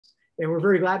And we're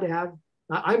very glad to have,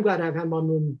 I'm glad to have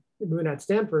Han-Bom Moon at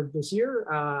Stanford this year.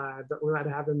 But we're glad to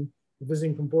have him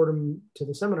visiting from Fordham to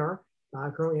the seminar,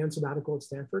 currently on sabbatical at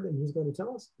Stanford. And he's going to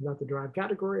tell us about the derived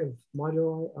category of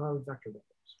moduli of vector vectors.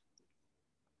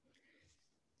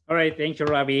 All right, thank you,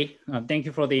 Ravi. Thank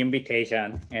you for the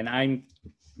invitation. And I'm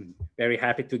very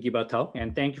happy to give a talk.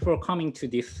 And thank you for coming to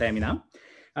this seminar.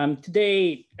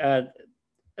 Today,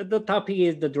 the topic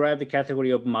is the derived category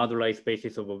of moduli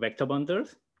spaces of vector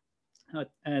bundles.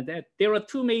 There are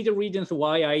two major reasons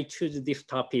why I choose this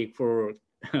topic for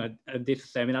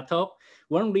this seminar talk.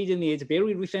 One reason is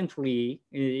very recently,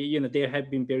 there have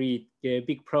been very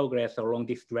big progress along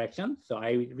this direction. So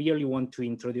I really want to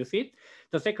introduce it.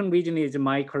 The second reason is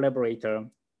my collaborator,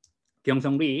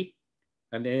 Kyoung-Seog Lee,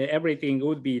 and everything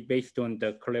would be based on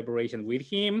the collaboration with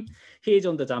him. He is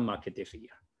on the job market this year.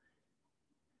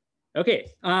 Okay,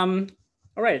 all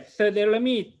right, so let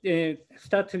me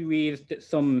start with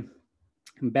some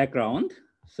background.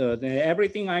 So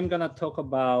everything I'm gonna talk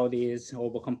about is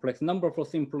over complex number for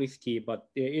simplicity, but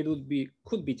it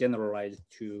could be generalized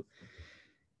to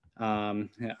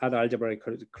other algebraic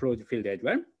closed field as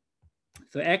well.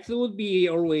 So X would be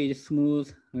always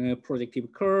smooth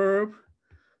projective curve.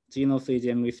 Genus is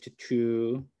n raised to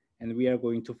 2, and we are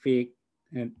going to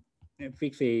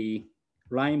fix a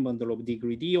line bundle of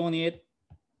degree D on it.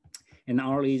 And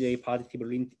R is a positive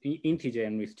integer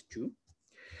n raised to 2.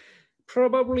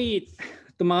 Probably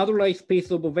the moduli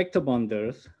space of vector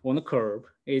bundles on a curve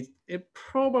is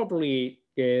probably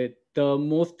the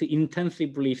most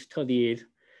intensively studied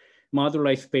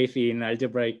moduli space in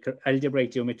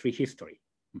algebraic geometry history.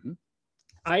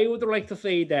 I would like to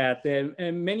say that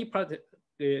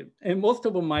most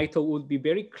of my talk would be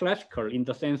very classical in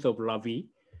the sense of Ravi,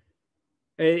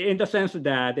 in the sense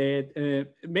that the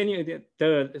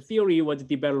theory was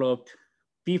developed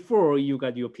before you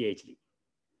got your PhD.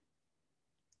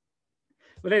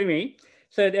 But anyway,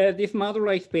 so this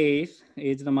moduli space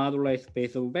is the moduli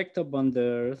space of vector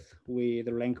bundles with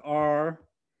length R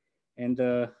and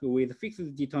with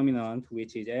fixed determinant,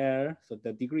 which is L. So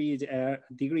the degree is L,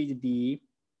 degree is D,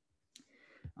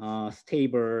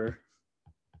 stable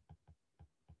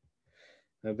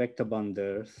vector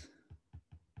bundles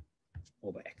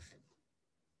over X.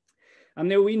 And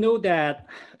then we know that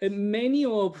many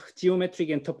of geometric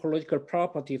and topological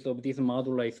properties of this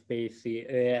moduli space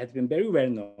has been very well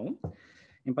known.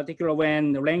 In particular,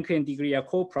 when length and degree are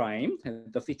co-primed,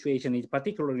 the situation is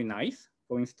particularly nice.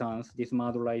 For instance, this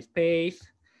moduli space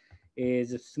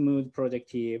is a smooth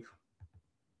projective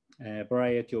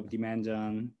variety of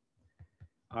dimension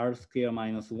R square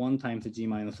minus 1 times G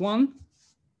minus 1.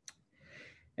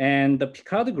 And the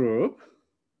Picard group,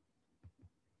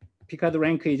 Picard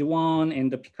rank is 1, and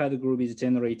the Picard group is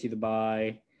generated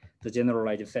by the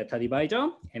generalized Sept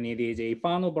divisor, and it is a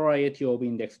Fano variety of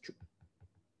index 2.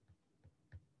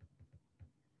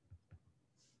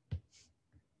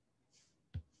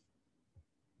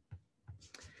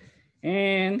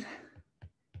 And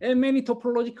many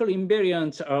topological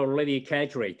invariants are already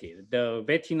calculated. The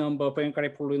Betti number, Poincare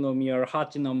polynomial,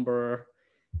 Hodge number,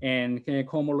 and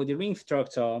cohomology ring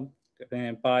structure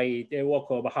by the work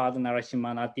of Hard,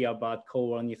 Narasimhan, Atiabat,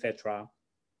 Cohen, etc.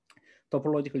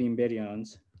 Topological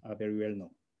invariants are very well known.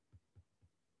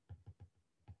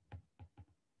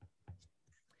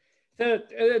 So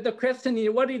the question is,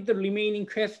 what is the remaining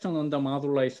question on the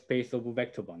moduli space of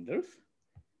vector bundles?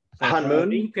 So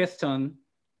Han-Moon? Question.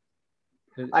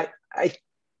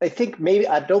 I think maybe,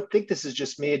 I don't think this is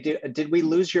just me. Did we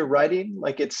lose your writing?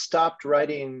 Like it stopped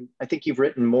writing. I think you've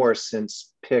written more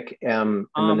since pick M,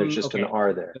 and then there's just an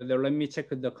R there. Let me check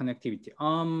the connectivity.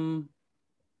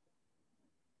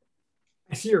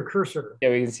 I see your cursor.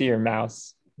 Yeah, we can see your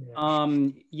mouse.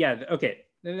 Yeah, okay.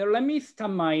 Let me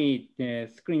stop my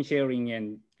screen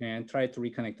sharing and try to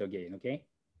reconnect again, okay?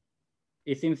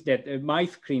 It seems that my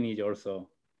screen is also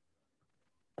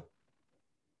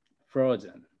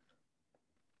frozen.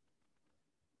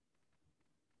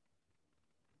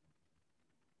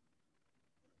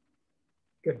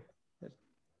 Good.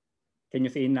 Can you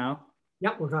see it now?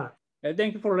 Yep, we're got it.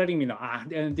 Thank you for letting me know.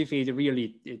 This is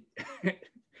really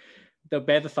the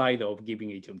bad side of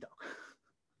giving a Zoom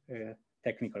talk.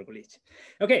 Technical glitch.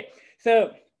 Okay,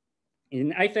 so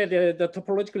I said the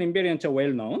topological invariants are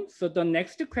well known. So the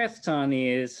next question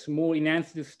is more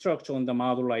enhanced structure on the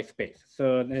moduli space.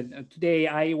 So today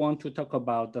I want to talk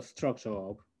about the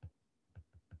structure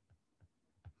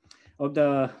of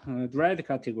the derived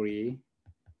category,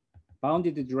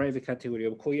 bounded derived category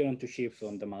of coherent shifts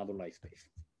on the moduli space.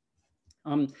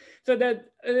 So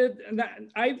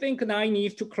I think I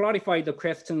need to clarify the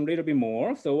question a little bit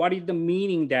more. So what is the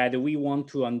meaning that we want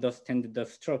to understand the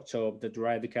structure of the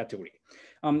derived category?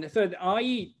 So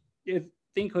I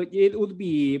think it would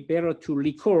be better to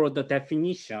recall the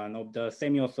definition of the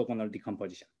semi-orthogonal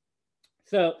decomposition.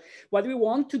 So what we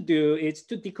want to do is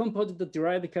to decompose the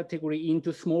derived category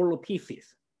into smaller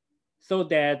pieces so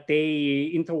that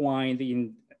they intertwine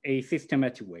in a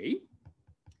systematic way.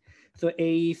 So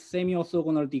a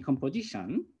semi-orthogonal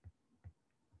decomposition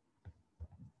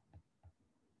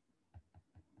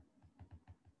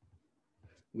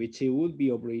which would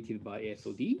be operated by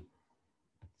SOD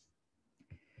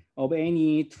of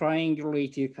any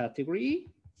triangulated category,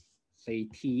 say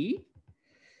T,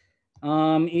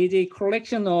 is a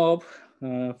collection of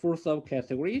full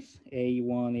subcategories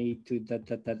A1,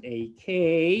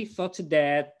 A2, AK, such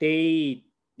that they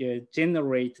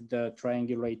generate the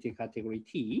triangulated category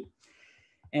T.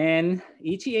 And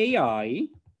each AI,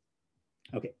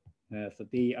 okay, so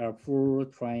they are full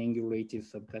triangulated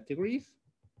subcategories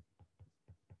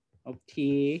of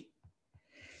T.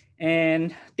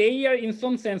 And they are in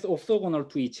some sense orthogonal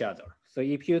to each other. So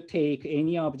if you take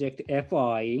any object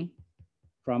Fi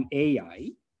from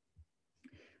AI,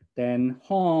 then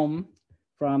home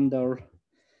from the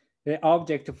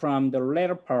object from the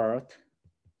latter part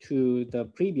to the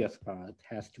previous part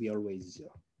has to be always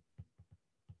 0.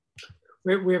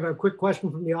 We have a quick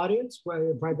question from the audience,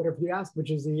 probably better for you to ask,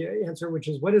 which is the answer, which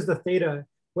is what is the theta?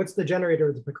 What's the generator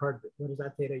of the Picard group? What is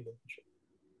that theta unit?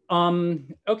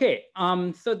 Okay,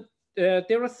 so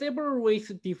there are several ways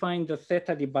to define the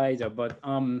theta divisor, but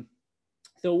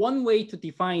so one way to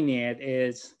define it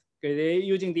is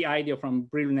using the idea from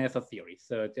Brillouin theory.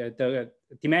 So the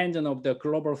dimension of the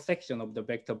global section of the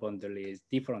vector bundle is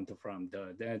different from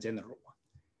the general one.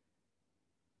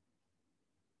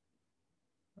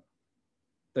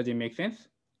 Does it make sense?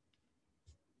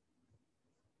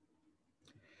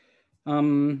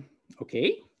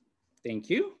 Okay, thank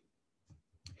you.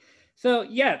 So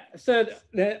yeah, so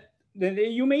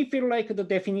you may feel like the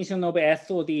definition of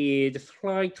SOD is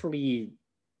slightly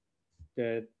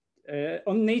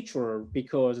unnatural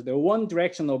because the one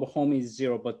direction of home is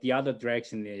 0, but the other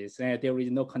direction is there is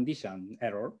no condition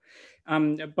error.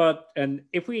 But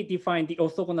if we define the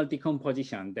orthogonal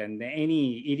decomposition, then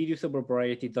any irreducible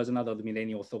variety does not admit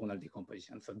any orthogonal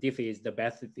decomposition. So this is the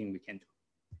best thing we can do.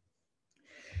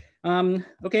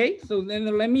 Okay, so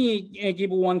then let me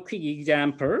give one quick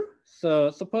example.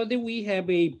 So suppose that we have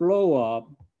a blow up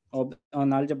of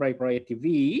an algebraic variety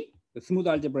V, the smooth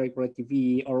algebraic variety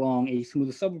V along a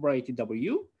smooth subvariety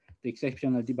W. The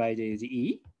exceptional divisor is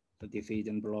E. So this is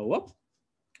a blow up.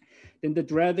 Then the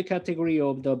derived category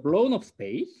of the blown up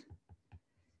space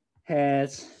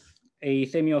has a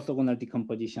semi-orthogonal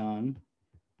decomposition.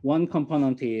 One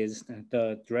component is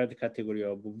the derived category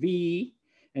of V,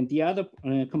 and the other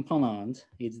component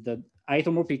is the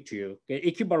isomorphic to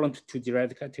equivalent to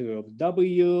derived category of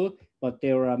W, but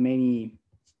there are many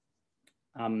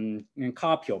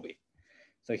copy of it.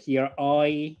 So here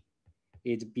I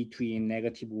is between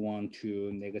 -1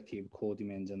 to negative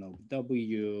codimension of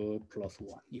W plus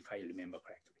 1, if I remember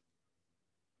correctly.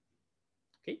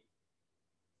 Okay.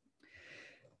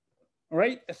 All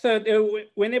right. So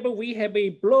whenever we have a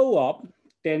blow up,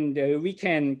 then we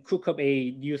can cook up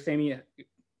a new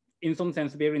in some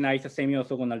sense, very nice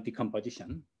semi-orthogonal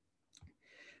decomposition.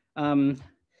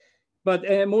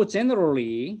 But more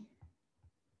generally,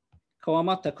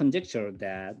 Kawamata conjectured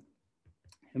that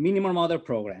a minimal model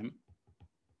program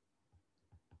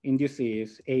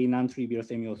induces a non-trivial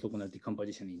semi-orthogonal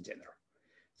decomposition in general.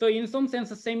 So in some sense,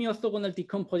 semi-orthogonal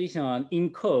decomposition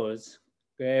incurs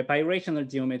birational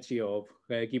geometry of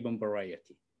a given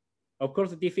variety. Of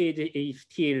course, this is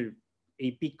still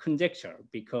a big conjecture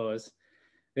because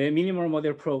the minimal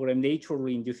model program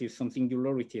naturally induces some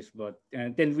singularities, but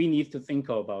then we need to think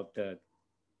about the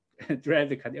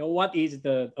derived category. What is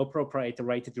the appropriate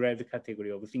right derived category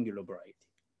of a singular variety?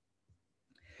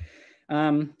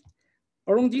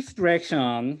 Along this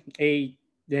direction,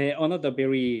 another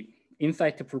very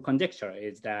insightful conjecture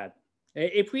is that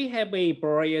if we have a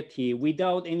variety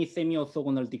without any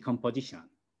semi-orthogonal decomposition,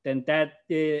 then that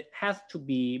has to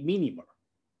be minimal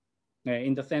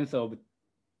in the sense of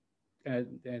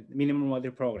minimal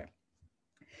model program.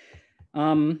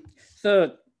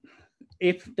 So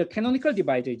if the canonical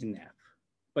divisor is an F,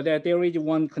 but there is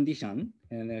one condition,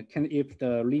 and if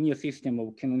the linear system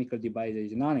of canonical divisor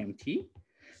is non-empty,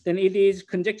 then it is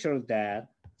conjectured that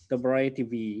the variety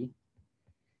V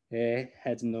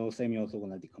has no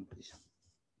semi-orthogonal decomposition.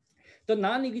 The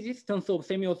non-existence of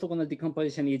semi-orthogonal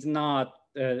decomposition is not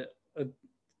a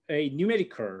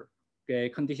numerical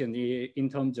condition in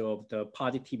terms of the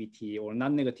positivity or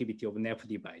non-negativity of NEF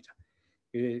divisor.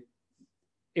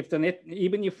 If the net,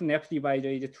 even if NEF divisor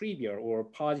is trivial or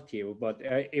positive, but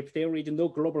if there is no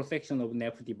global section of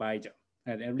NEF divisor,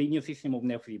 a linear system of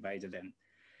NEF divisor, then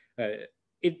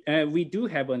we do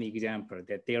have an example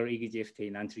that there exists a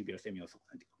non-trivial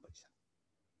semi-orthogonal decomposition.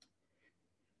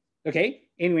 Okay,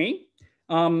 anyway,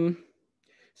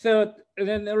 so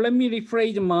then let me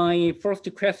rephrase my first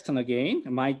question again.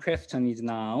 My question is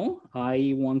now,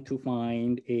 I want to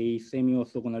find a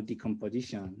semi-orthogonal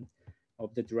decomposition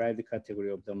of the derived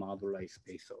category of the moduli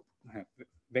space of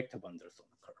vector bundles on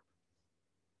the curve.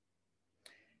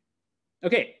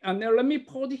 Okay, and now let me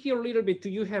pause here a little bit.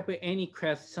 Do you have any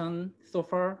question so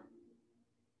far?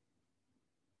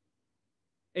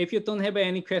 If you don't have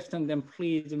any question, then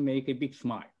please make a big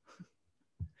smile.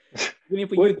 So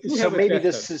maybe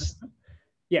this is,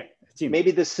 yeah, Jim.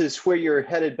 Maybe this is where you're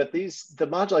headed, but the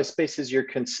moduli spaces you're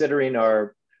considering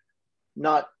are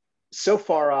not so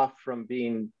far off from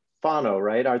being Fano,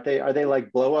 right? Are they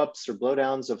like blow-ups or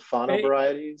blow-downs of Fano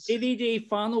varieties? It is a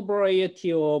Fano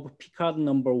variety of Picard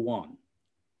number 1.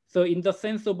 So in the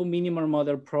sense of a minimal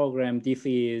model program, this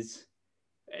is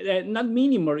not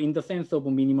minimal in the sense of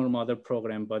a minimal model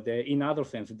program, but in other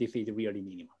sense, this is really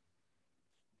minimal.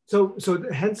 So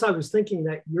hence I was thinking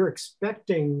that you're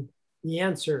expecting the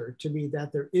answer to be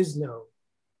that there is no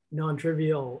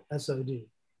non-trivial SOD,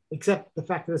 except the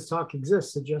fact that this talk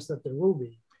exists suggests that there will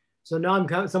be. So now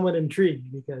I'm somewhat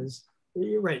intrigued because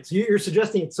you're right. So you're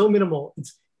suggesting it's so minimal.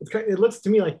 It looks to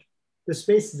me like the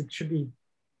space should be,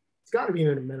 it's got to be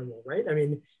minimal, right? I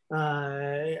mean,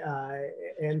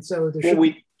 and so there should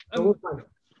be.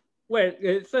 Well,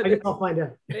 so I guess I'll find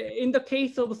out. In the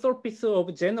case of surface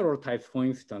of general types, for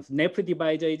instance, NEF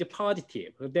divisor is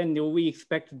positive. Then we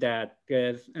expect that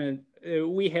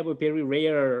we have a very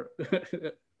rare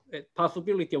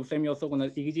possibility of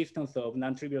semi-orthogonal existence of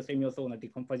non-trivial semi-orthogonal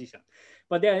decomposition.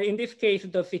 But in this case,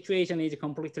 the situation is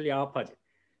completely opposite.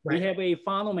 Right. We have a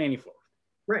Fano manifold.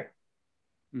 Right.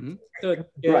 Mm-hmm. So,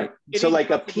 right. So like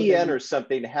a PN or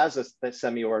something has a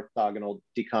semi-orthogonal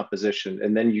decomposition,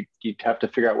 and then you have to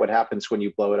figure out what happens when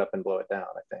you blow it up and blow it down,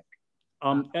 I think.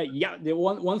 Yeah,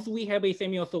 once we have a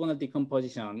semi-orthogonal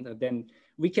decomposition, then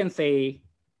we can say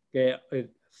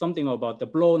something about the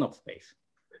blown up space.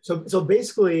 So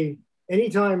basically,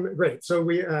 anytime, right? So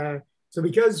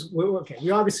because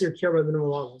we obviously care about minimal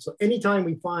model. So anytime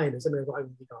we find a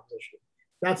semi-orthogonal decomposition,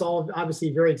 that's all obviously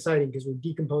very exciting because we're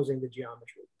decomposing the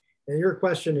geometry. And your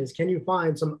question is, can you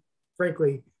find some,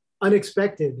 frankly,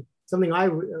 unexpected, something I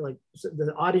would like,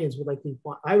 the audience would like to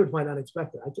find, I would find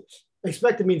unexpected.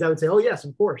 Expected means I would say, oh yes,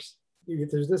 of course.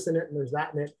 There's this in it and there's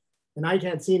that in it. And I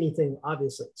can't see anything,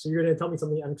 obviously. So you're gonna tell me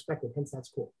something unexpected, hence that's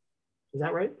cool. Is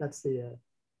that right? That's the,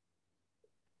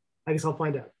 I guess I'll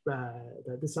find out.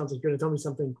 This sounds like you're gonna tell me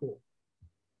something cool.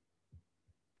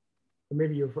 Or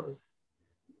maybe you're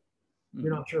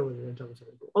not sure whether you're gonna tell me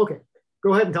something cool. Okay,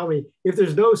 go ahead and tell me. If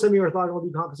there's no semi-orthogonal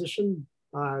decomposition,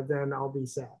 then I'll be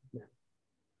sad. Yeah.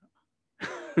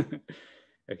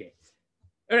 Okay.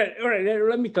 All right,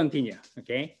 let me continue,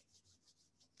 okay?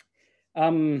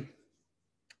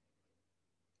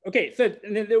 Okay,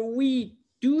 so we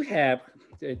do have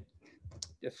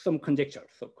some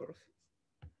conjectures, of course.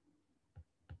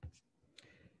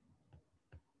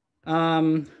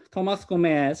 Thomas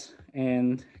Gomez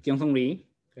and Kyoung-Seog Lee,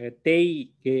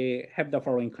 they have the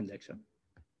following conjecture.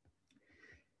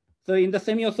 So in the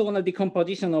semi-orthogonal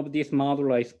decomposition of this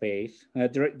moduli space,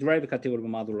 derived category of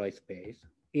moduli space,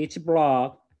 each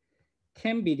block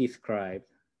can be described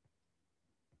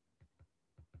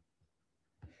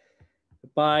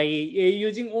by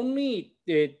using only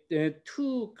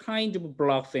two kinds of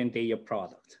blocks and their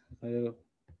product.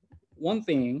 One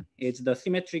thing is the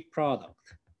symmetric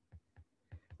product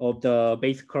of the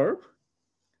base curve,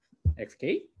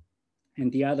 xk,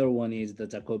 and the other one is the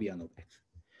Jacobian of x.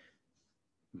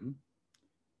 Mm-hmm.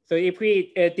 So if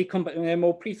we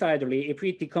more precisely, if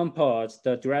we decompose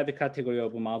the derived category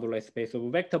of moduli space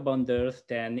of vector bundles,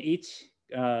 then each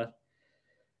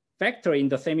vector in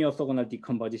the semi-orthogonal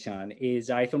decomposition is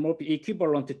isomorphic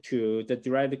equivalent to the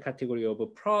derived category of a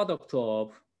product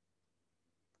of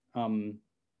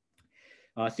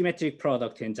symmetric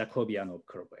product and Jacobian of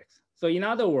curve x. So in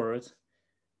other words,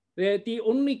 the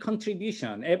only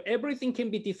contribution, everything can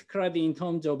be described in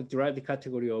terms of derived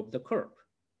category of the curve.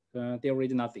 There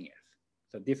is nothing else.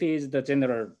 So this is the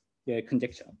general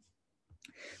conjecture.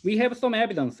 We have some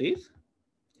evidences.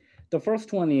 The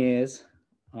first one is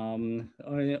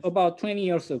about 20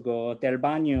 years ago, Del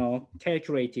Bagno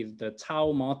calculated the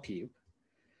tau motive.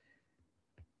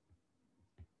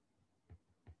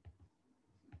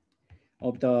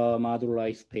 of the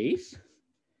moduli space.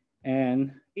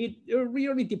 And it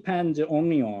really depends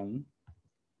only on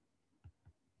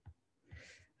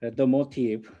the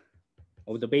motive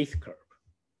of the base curve,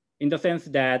 in the sense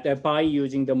that by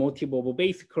using the motive of a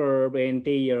base curve and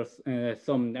there's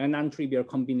some non-trivial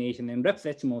combination and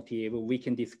Lefsetz motive, we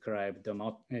can describe the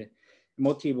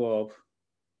motive of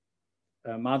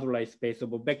moduli space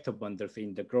of vector bundles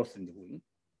in the Grossend ring.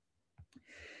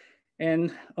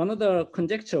 And another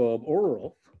conjecture of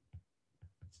Orloff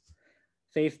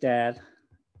says that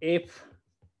if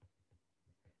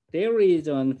there is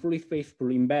a fully spaceful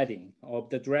embedding of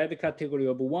the derived category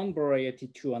of one variety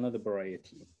to another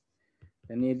variety,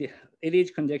 then it is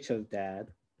conjectured that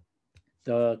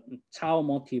the Chow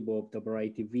motive of the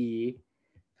variety V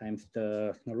times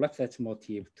the Lefsetz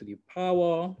motive to the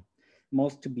power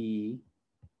must be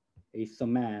a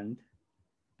summand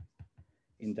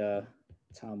in the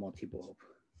Chow motive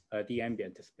of the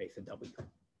ambient space W.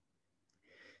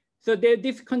 So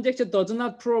this conjecture does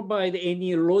not provide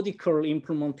any logical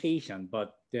implementation,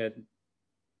 but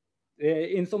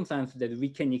in some sense that we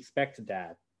can expect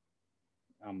that,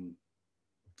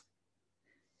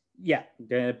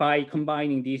 by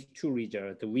combining these two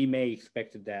results, we may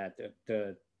expect that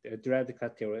the derived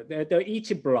category,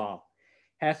 each block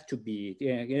has to be,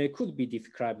 could be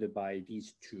described by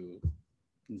these two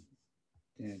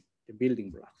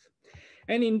building blocks.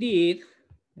 And indeed,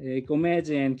 Gomez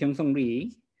and Kyoung-Seog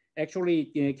Lee actually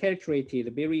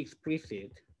calculated very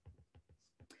explicit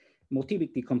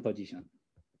motivic decomposition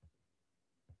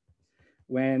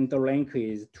when the length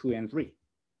is 2 and 3.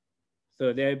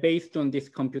 So they're based on this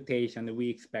computation, we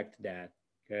expect that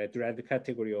derived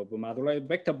category of moduli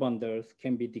vector bundles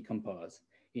can be decomposed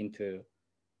into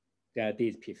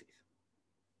these pieces.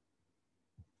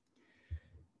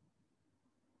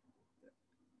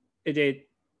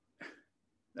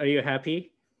 Are you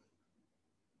happy?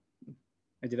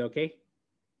 Is it okay?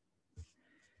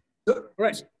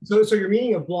 Right. So your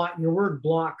meaning of block, your word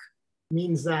block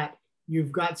means that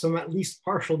you've got some at least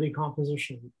partial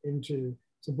decomposition into.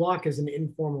 So block is an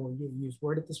informal used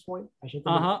word at this point. I should.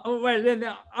 Well, then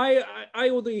I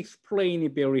would explain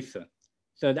it very soon.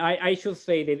 So I should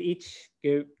say that each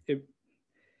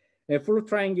full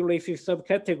triangulated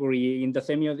subcategory in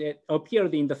the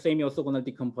appeared in the semi-orthogonal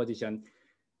decomposition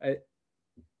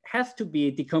has to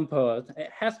be decomposed,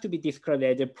 has to be described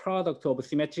as a product of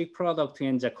symmetric product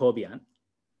and Jacobian.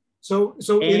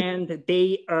 And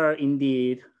they are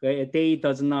indeed, they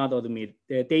do not admit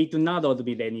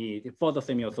any further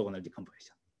semi-orthogonal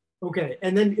decomposition. Okay,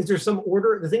 and then is there some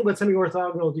order? The thing about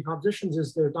semi-orthogonal decompositions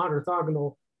is they're not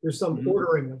orthogonal. There's some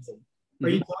ordering of them. Are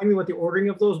you telling me what the ordering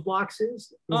of those blocks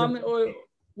is? Well,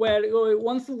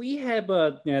 once we have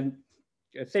a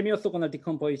semi-orthogonal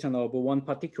decomposition of one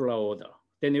particular order,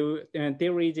 then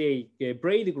there is a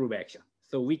braid group action.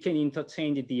 So we can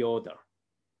interchange the order.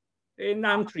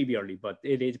 Non-trivially, but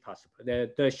it is possible.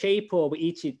 The shape of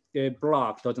each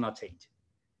block does not change.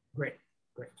 Great,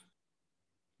 great.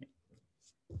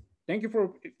 Thank you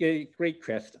for a great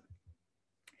question.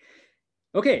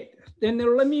 Okay, then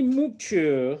let me move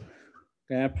to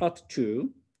part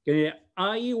 2.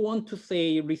 I want to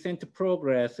say recent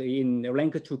progress in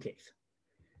rank 2 case.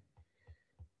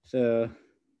 So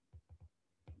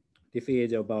this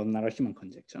is about Narasimhan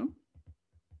conjecture.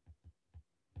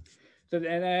 So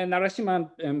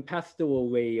Narasimhan passed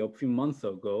away a few months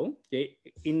ago.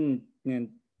 In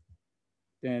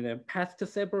the past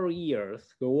several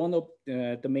years, one of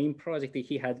the main projects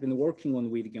he had been working on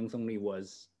with Kyoung-Seog Lee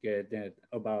was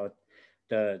about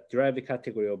the derived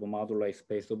category of a moduli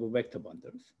space of vector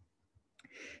bundles.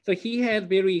 So he had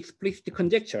very explicit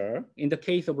conjecture in the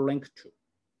case of rank 2.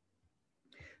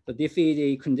 So this is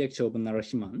a conjecture of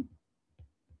Narasimhan.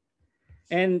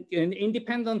 And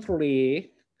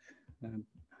independently,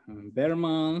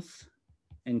 Bermans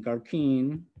and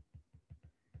Garkin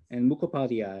and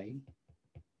Mukhopadhyay,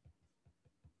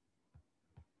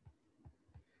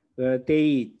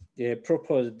 they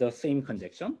proposed the same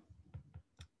conjecture,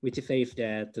 which says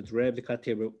that the derived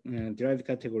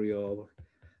category of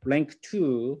rank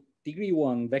 2 degree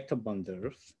 1 vector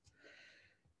bundles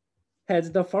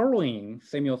has the following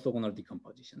semi-orthogonal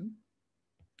decomposition.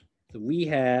 So we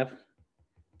have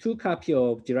 2 copies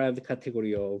of derived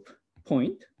category of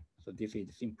point. So this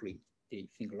is simply a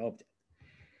single object.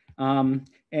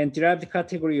 And derived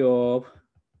category of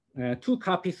 2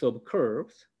 copies of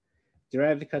curves,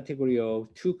 derived category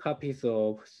of 2 copies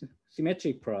of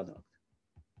symmetric product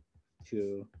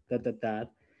to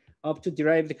up to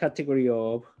derived category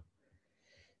of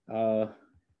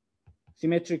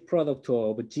symmetric product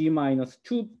of G minus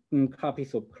 2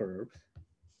 copies of curves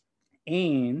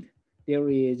and there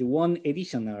is one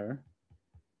additional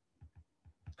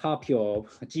copy of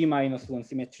G-1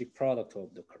 symmetric product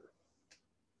of the curve.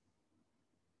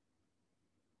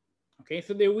 Okay,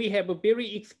 so then we have a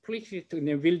very explicit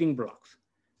building blocks.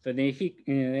 So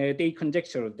they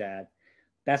conjecture that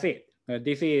that's it.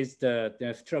 This is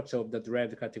the structure of the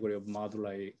derived category of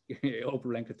moduli of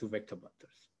rank 2 vector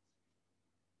bundles.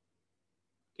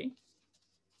 Okay.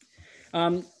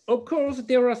 Of course,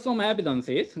 there are some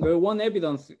evidences. One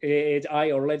evidence is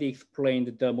I already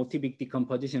explained the motivic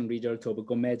decomposition result of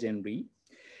Gomez and Lee.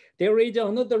 There is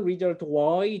another result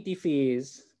why this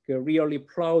is really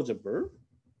plausible.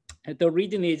 The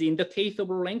reason is in the case of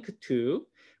rank 2,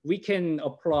 we can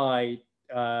apply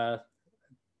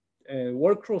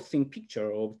word crossing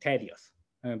picture of Thaddeus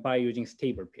by using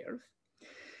stable pairs.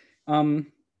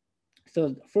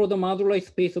 So for the moduli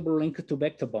space of rank 2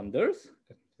 vector bundles,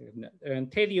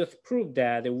 and Thaddeus proved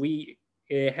that we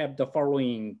have the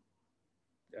following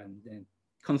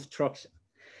construction.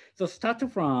 So start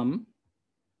from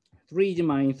 3D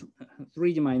minus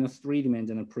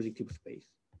 3-dimensional projective space.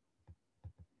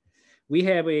 We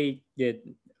have the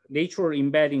natural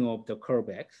embedding of the curve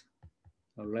X.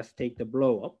 So let's take the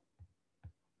blow up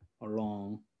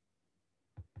along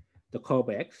the curve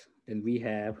X. Then we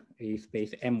have a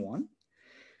space M1.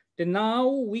 Then now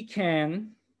we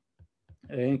can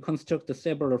construct the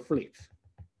several flips.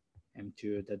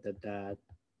 M2,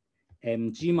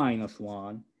 Mg minus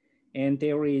 1. And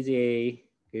there is a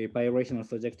birational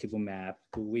surjective map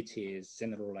which is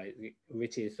generalized,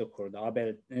 which is so-called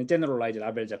generalized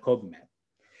Abel-Jacobi map.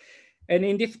 And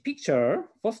in this picture,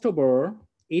 first of all,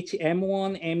 each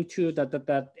M1, M2,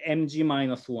 Mg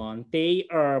minus 1, they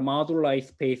are moduli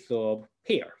space of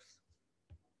pairs.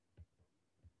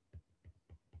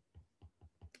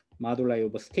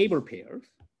 Moduli of stable pairs,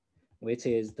 which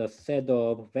is the set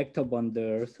of vector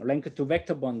bundles, rank 2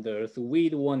 vector bundles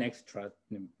with one extra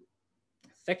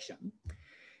section.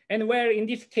 And where in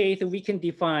this case, we can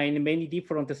define many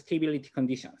different stability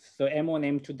conditions. So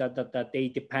M1, M2, they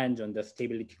depend on the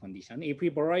stability condition. If we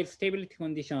provide stability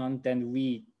condition, then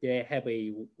we have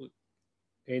a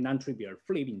non-trivial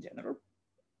flip in general.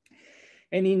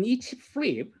 And in each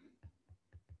flip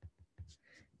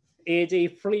is a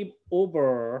flip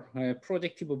over a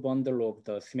projective bundle of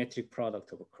the symmetric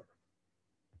product of a curve.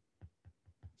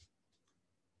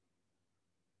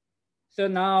 So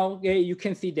now you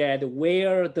can see that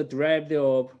where the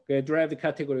derived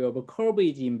category of a curve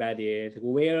is embedded,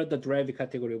 where the derived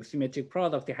category of symmetric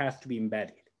product has to be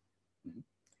embedded.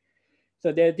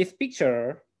 So this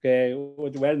picture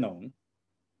was well known.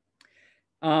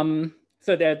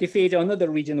 So this is another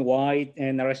reason why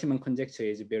Narasimhan conjecture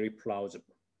is very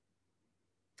plausible.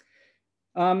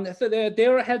 So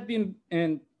there has been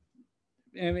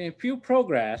a few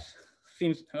progress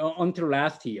since until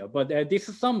last year, but this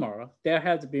summer there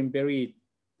has been very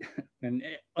an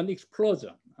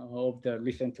explosion of the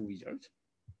recent results.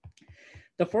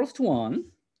 The first one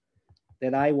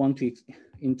that I want to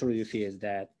introduce is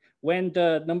that when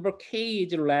the number k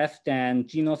is less than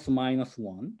genus minus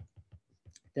 1,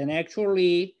 then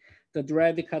actually the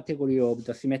derived category of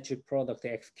the symmetric product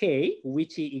xk,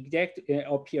 which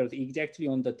appears exactly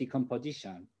on the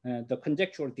decomposition, the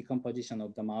conjectural decomposition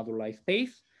of the moduli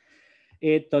space,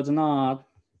 it does not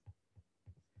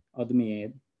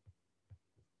admit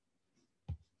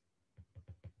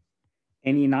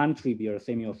any non-trivial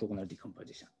semi-orthogonal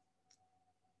decomposition.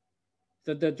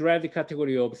 So the derived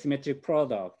category of symmetric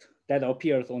product that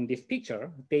appears on this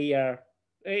picture, they are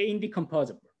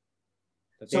indecomposable.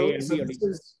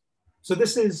 So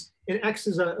this is, and X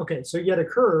is okay, so you had a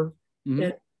curve,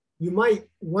 and you might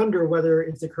wonder whether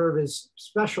if the curve is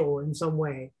special in some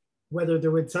way, whether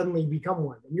there would suddenly become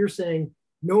one. And you're saying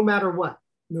no matter what,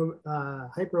 no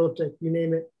hyperelliptic, you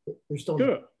name it, there's still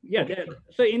sure. Yeah.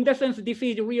 So in that sense, this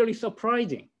is really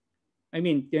surprising. I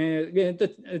mean,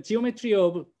 the geometry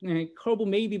of curve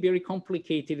may be very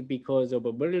complicated because of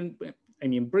brilliance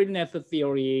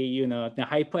theory, the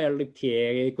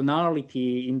hyperelliptic,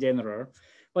 gonality in general,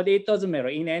 but it doesn't matter.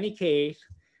 In any case,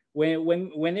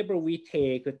 whenever we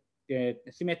take the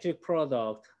symmetric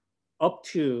product up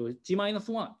to G minus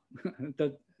 1,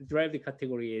 the derived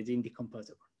category is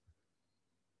indecomposable.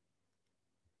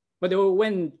 But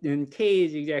when K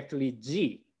is exactly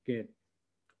G,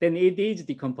 then it is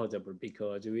decomposable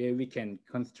because we can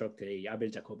construct a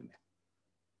Abel-Jacobi map.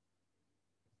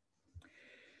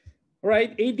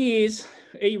 Right, it is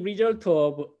a result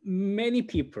of many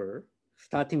people,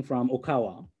 starting from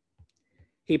Okawa.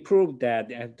 He proved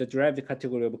that the derived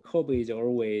category of curve is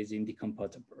always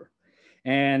indecomposable.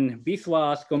 And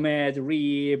Biswas, Gomez,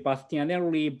 Lee,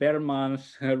 Bastianelli,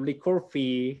 Bermans,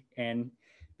 Ricorfi, and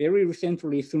very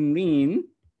recently, Sun Lin,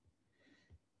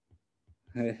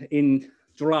 in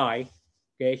July,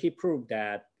 okay, he proved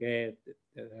that the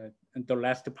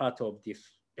last part of this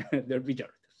the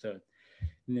result. So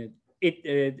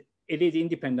it is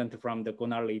independent from the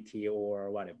gonality or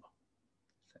whatever.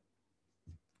 So,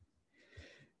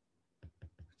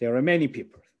 there are many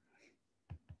people.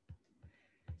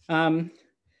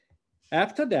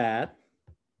 After that,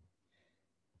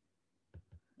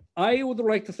 I would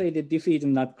like to say that this is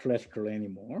not classical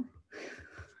anymore.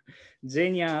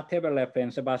 Zenia Tebelev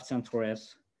and Sebastian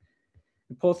Torres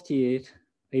posted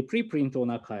a preprint on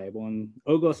arXiv on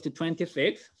August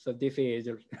 26th. So this is,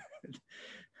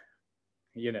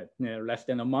 less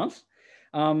than a month.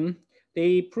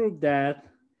 They proved that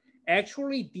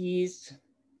actually these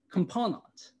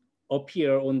components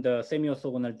appear on the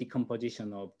semi-orthogonal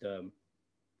decomposition of the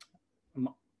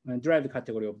derived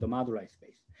category of the moduli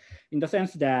space, in the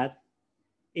sense that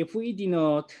if we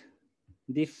denote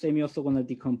this semi-orthogonal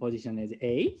decomposition as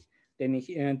A,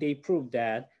 then they prove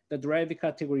that the derived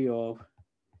category of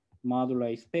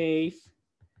moduli space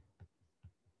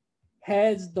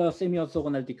has the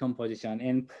semi-orthogonal decomposition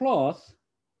and plus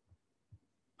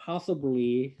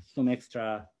possibly some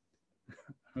extra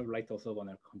right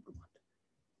orthogonal complement.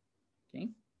 Okay.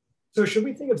 So should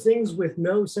we think of things with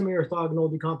no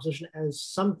semi-orthogonal decomposition as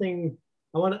something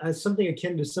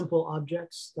akin to simple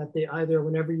objects, that they either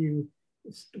whenever you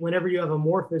have a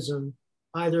morphism,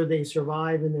 either they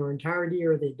survive in their entirety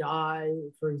or they die,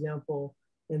 for example.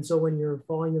 And so when you're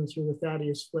following them through the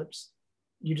Thaddeus flips,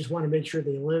 you just want to make sure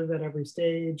they live at every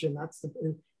stage. And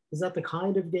is that the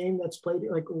kind of game that's played?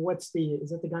 Like, is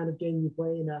that the kind of game you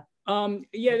play in a?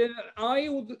 Yeah,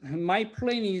 my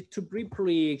plan is to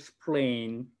briefly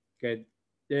explain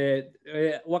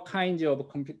what kind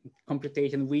of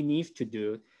computation we need to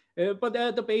do. But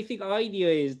the basic idea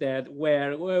is that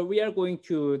where we are going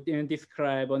to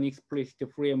describe an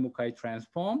explicit Fourier-Mukai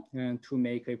transform and to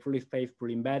make a fully spaceful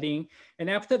embedding. And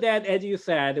after that, as you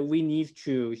said, we need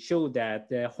to show that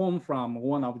the home from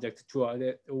one object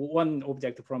to one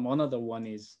object from another one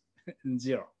is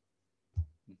 0.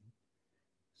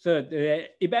 So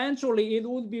eventually it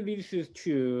would be reduced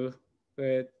to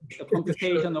the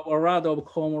computation of a rod of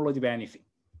cohomology of anything.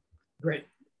 Great.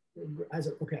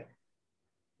 Okay.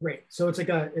 Great. So it's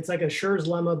like a Schur's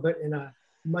lemma, but in a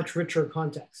much richer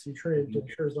context. You turn it into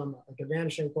Schur's lemma, like a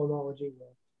vanishing cohomology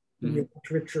will be a much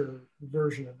richer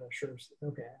version of a Schur's.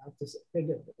 Okay, I have to say,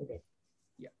 okay.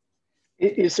 Yeah.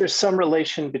 Is there some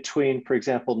relation between, for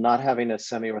example, not having a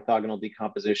semi-orthogonal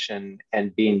decomposition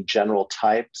and being general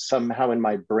type? Somehow in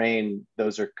my brain,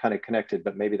 those are kind of connected,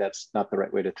 but maybe that's not the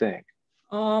right way to think.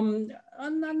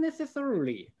 Not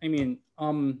necessarily. I mean,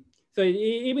 so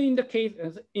even in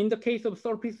the case of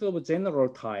surface of general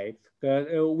type,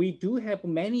 we do have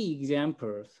many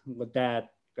examples that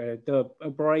the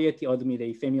variety admit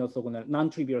a semi-orthogonal,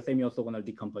 non-trivial semi-orthogonal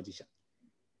decomposition.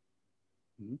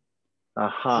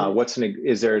 What's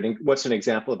an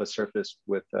example of a surface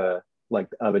with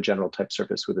of a general type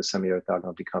surface with a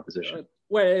semi-orthogonal decomposition?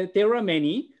 Well, there are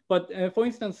many, but for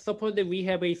instance, suppose that we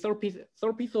have a surface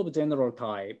of general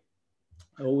type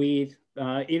with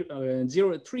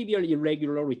zero trivial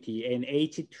irregularity and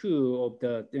H2 of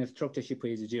the structure shape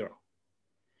is 0.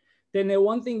 Then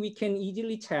one thing we can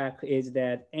easily check is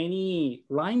that any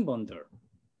line bundle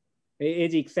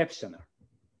is exceptional.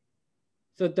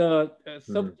 So the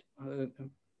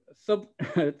sub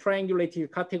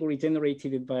triangulated category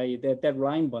generated by that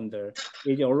line bundle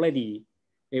is already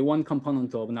a one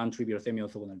component of non-trivial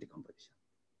semi-orthogonal decomposition.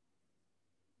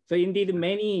 So indeed,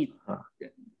 many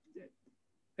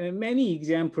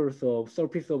examples of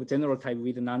surface of general type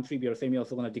with non-trivial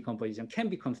semi-orthogonal decomposition can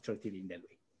be constructed in that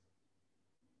way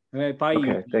by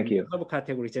thank you.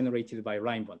 subcategory generated by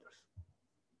line bundles.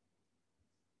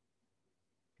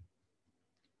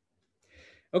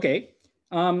 Okay,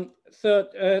 so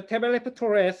Tebelev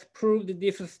Torres proved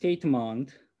this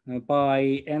statement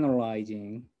by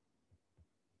analyzing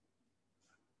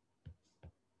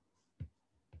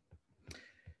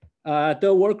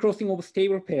the word crossing of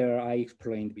stable pair I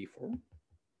explained before.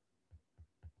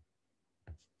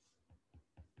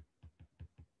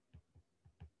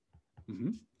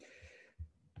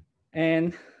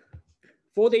 And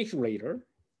 4 days later,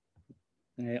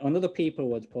 another paper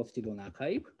was posted on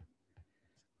arXiv,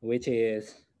 which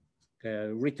is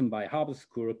written by Harvard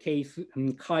School, Kai-Su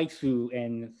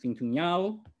and Xing-Tung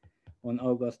Yao on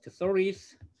August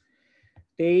 30th.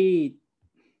 They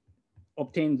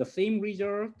obtained the same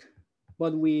result,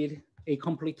 but with a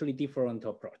completely different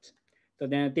approach. So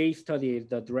then they studied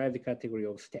the derived category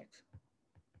of stacks.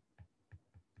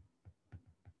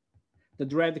 the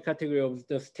derived category of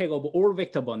the stack of all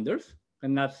vector bundles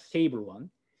and not stable one.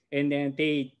 And then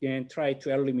they try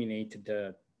to eliminate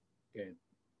the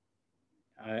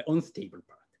unstable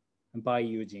part by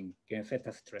using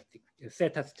theta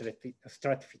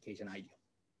stratification idea.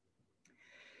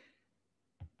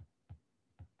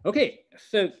 Okay,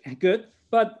 so good.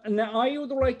 But now I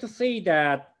would like to say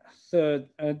that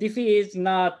this is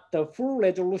not the full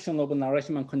resolution of an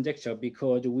Rashomon conjecture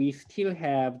because we still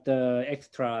have the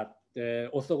extra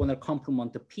orthogonal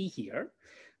complement P here.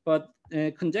 But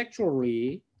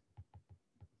conjecturally,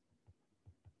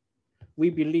 we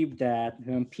believe that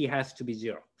P has to be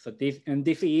 0. So this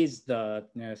is the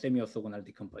semi-orthogonal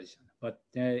decomposition, but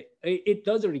it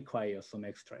does require some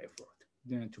extra effort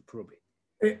to prove it.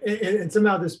 And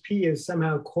somehow this P is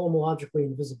somehow cohomologically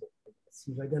invisible.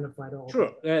 You've identified all.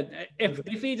 Sure. If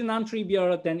this is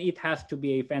non-trivial, then it has to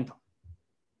be a phantom.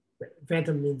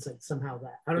 Phantom means like somehow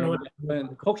that. I don't know.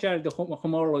 Hochschild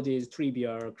homology is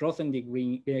trivial. Grothendieck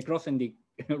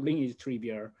ring is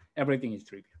trivial. Everything is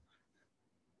trivial.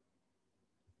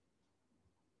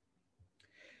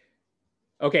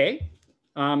 Okay.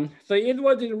 So it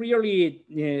was really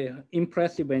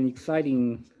impressive and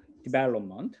exciting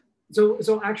development.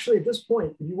 So actually, at this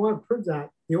point, if you want to prove that,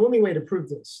 the only way to prove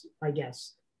this, I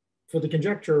guess, for the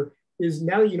conjecture is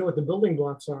now that you know what the building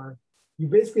blocks are, you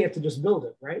basically have to just build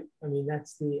it, right? I mean,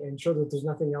 that's and show that there's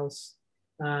nothing else.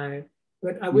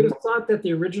 But I would have thought that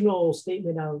the original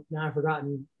statement of, now I've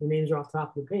forgotten, the names are off the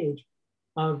top of the page,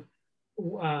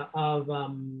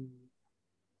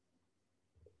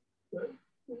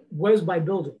 was by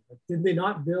building. Did they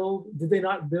not build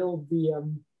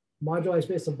the moduli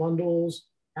space of bundles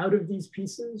out of these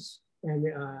pieces? And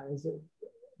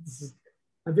this is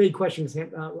a vague question. Was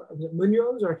it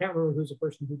Munoz, or I can't remember who's the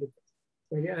person who did this.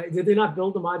 Did they not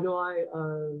build the moduli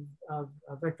of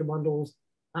vector bundles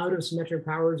out of symmetric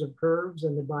powers of curves,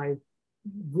 and then by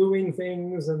gluing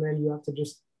things, and then you have to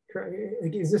just,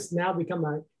 is this now become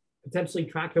a potentially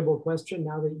tractable question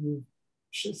now that you've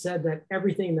said that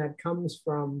everything that comes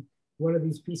from one of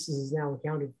these pieces is now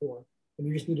accounted for, and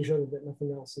you just need to show that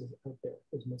nothing else is out there,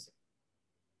 is missing?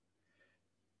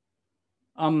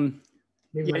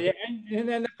 Yeah, and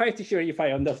I'm quite sure if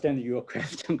I understand your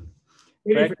question.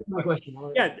 Right? My question.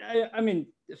 Yeah, I mean,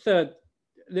 so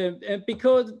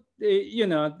because you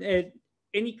know,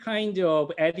 any kind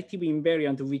of additive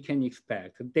invariant we can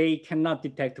expect, they cannot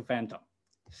detect phantom.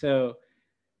 So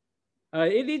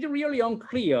it is really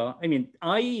unclear. I mean,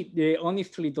 I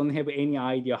honestly don't have any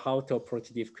idea how to approach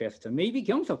this question. Maybe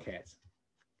Kyoung-Seog has.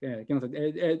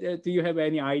 Kyoung-Seog, do you have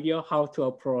any idea how to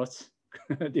approach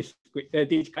this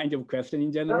kind of question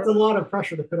in general? That's a lot of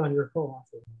pressure to put on your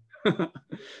co-author.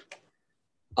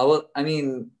 I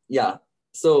mean, yeah.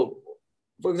 So,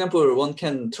 for example, one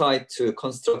can try to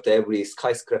construct every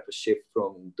skyscraper shape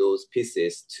from those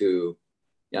pieces to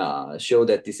show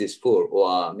that this is full,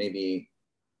 or maybe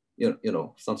you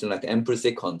know something like ample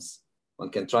sequence. One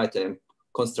can try to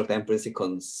construct ample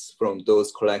sequence from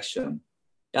those collection.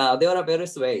 Yeah, there are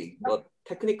various ways, but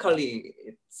technically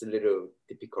it's a little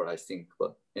difficult, I think.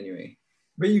 But anyway.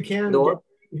 But you can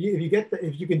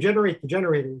if you can generate the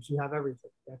generators, you have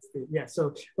everything. That's the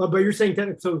So, but you're saying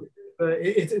that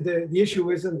the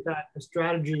issue isn't that a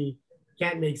strategy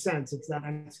can't make sense; it's that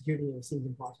executing it seems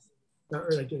impossible, or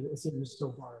like it seems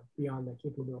so far beyond the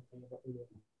capability of what we do.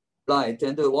 Right,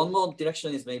 and one more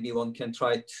direction is maybe one can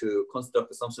try to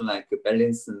construct something like a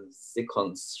balancing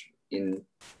sequence in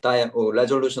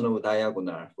resolution of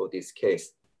diagonal for this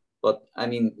case. But I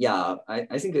mean, yeah,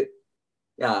 I think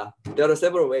there are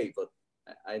several ways, but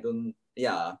I don't,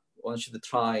 one should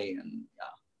try and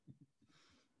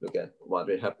look at what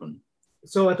will happen.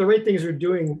 So at the rate things are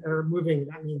doing or moving,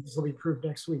 that means this will be proved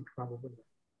next week, probably.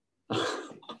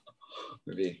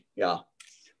 Maybe, yeah.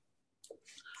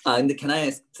 And can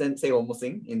I say one more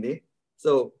thing, indeed?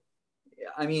 So,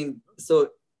 I mean,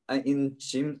 in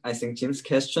I think Jim's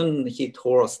question, he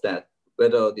told us that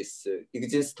whether this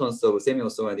existence of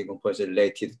semi-orthogonal decomposition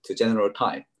related to general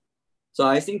type. So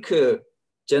I think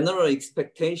general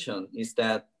expectation is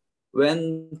that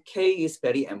when K is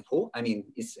very ample, I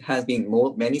mean, it has been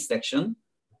many sections,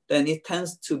 then it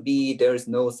tends to be there is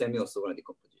no semi-orthogonal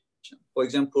decomposition. For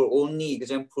example, only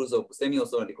examples of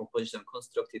semi-orthogonal decomposition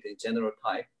constructed in general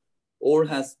type all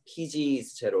has PG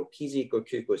is 0, PG equal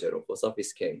Q equal 0 for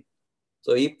surface K.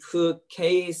 So if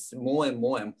K is more and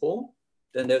more ample,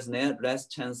 then there's less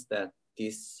chance that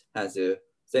this has a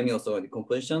semi-orthogonal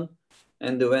decomposition.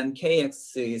 And when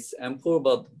Kx is ample,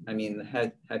 but I mean,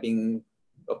 having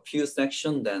a few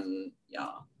sections, then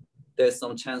there's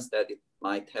some chance that it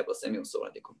might have a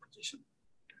semi-orthogonal decomposition.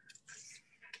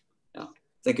 Yeah.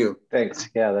 Thank you. Thanks.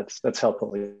 Yeah, that's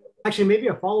helpful. Actually, maybe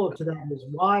a follow-up to that is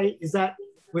why is that,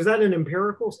 was that an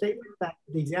empirical statement that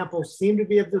the examples seem to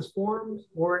be of this form,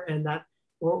 or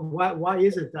why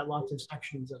is it that lots of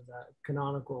sections of the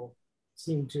canonical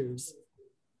seem to?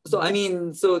 So I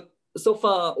mean, so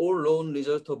far all known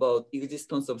result about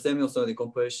existence of semi-orthogonal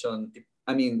decomposition,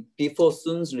 I mean, before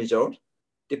Sun's result,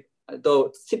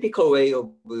 the typical way of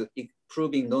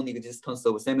proving non-existence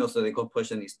of semi-orthogonal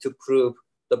decomposition is to prove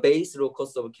the base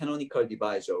locus of canonical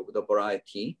divisor of the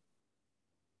variety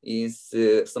is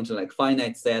something like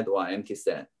finite set or empty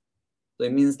set. So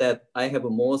it means that I have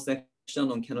more section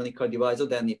on canonical divisor,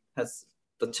 then it has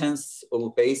the chance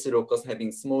of base locus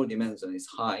having small dimension is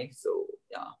high. So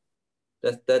yeah,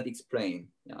 that explains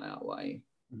why.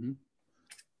 Mm-hmm.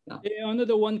 Yeah.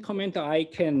 Another one comment I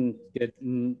can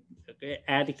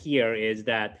add here is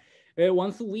that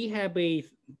once we have a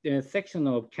section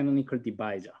of canonical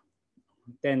divisor,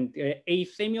 then a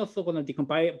semi-orthogonal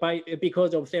decomposition,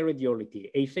 because of theory duality,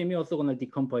 a semi-orthogonal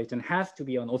decomposition has to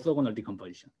be an orthogonal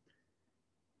decomposition.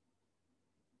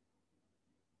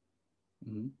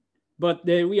 Mm-hmm. But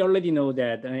we already know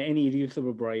that any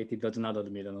irreducible variety does not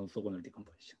admit an orthogonal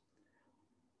decomposition.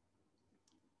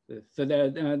 So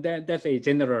that's a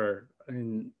general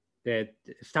that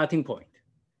starting point.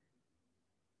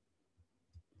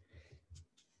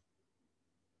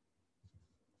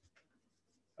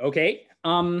 Okay.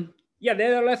 Yeah,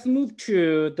 then let's move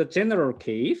to the general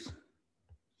case.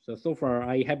 So far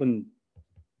I haven't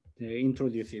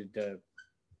introduced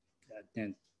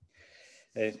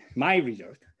my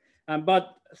result.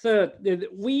 But so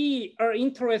we are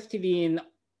interested in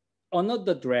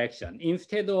another direction.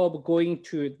 Instead of going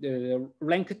to the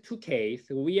rank 2 case,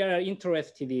 we are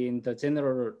interested in the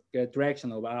general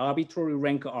direction of arbitrary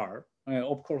rank R.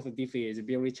 Of course, this is a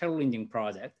very challenging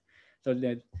project. So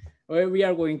that we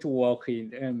are going to work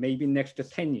in maybe next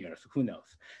 10 years, who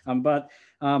knows.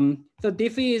 So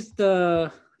this is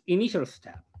the initial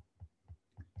step.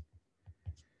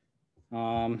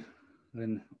 On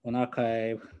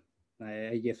archive,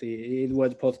 I guess it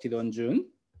was posted on June.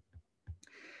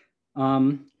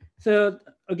 So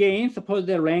again, suppose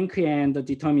the rank and the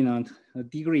determinant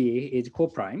degree is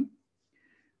co-prime.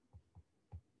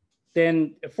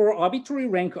 Then for arbitrary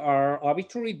rank R,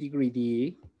 arbitrary degree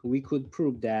D, we could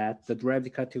prove that the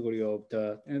derived category of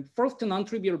the first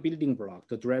non-trivial building block,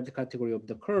 the derived category of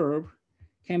the curve,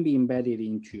 can be embedded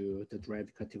into the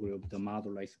derived category of the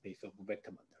moduli space of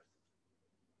vector bundles.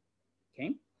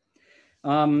 Okay.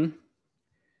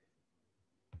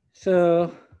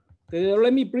 So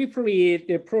let me briefly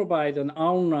provide an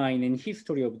outline and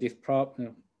history of this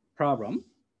problem.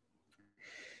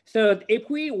 So if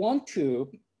we want to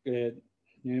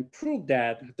prove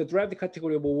that the derived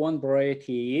category of one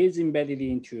variety is embedded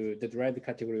into the derived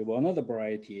category of another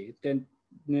variety, then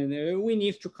we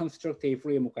need to construct a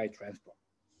Fourier-Mukai transform.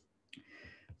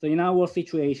 So in our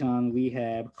situation, we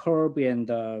have curve and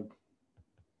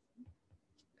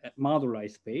moduli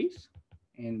space,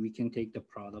 and we can take the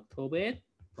product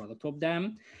of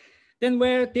them. Then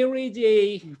where there is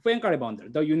a Poincare bundle,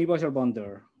 the universal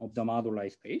bundle of the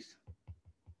moduli space.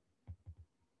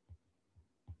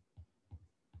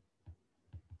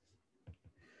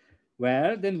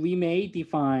 Well, then we may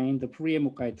define the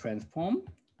Fourier-Mukai transform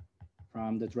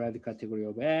from the derived category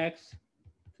of X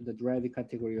to the derived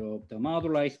category of the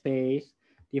moduli space,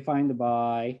 defined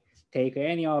by take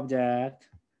any object,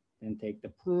 then take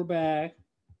the pullback,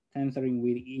 tensoring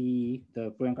with E,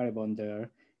 the Poincare bundle,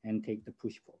 and take the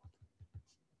push forward.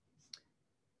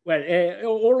 Well,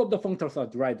 all of the functors are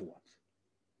derived ones.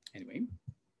 Anyway,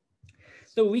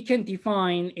 so we can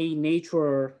define a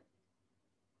nature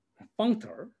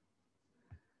functor.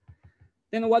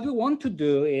 Then what we want to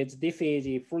do is this is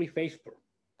a fully phase proof.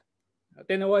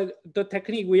 Then the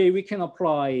technique we can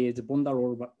apply is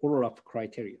Bondar-Orloff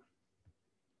criteria,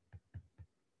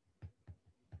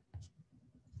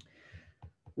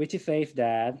 which says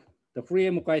that the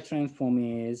Fourier-Mukai transform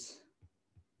is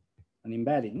an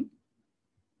embedding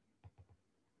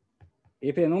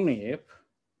if and only if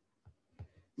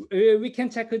we can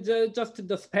check just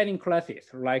the spanning classes,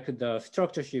 like the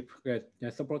structure shift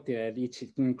supported at each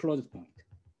closed point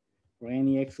for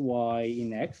any x, y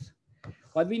in X.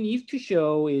 What we need to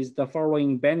show is the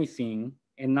following vanishing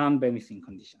and non-vanishing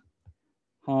condition.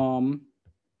 Of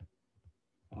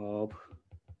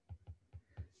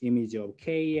image of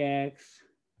kx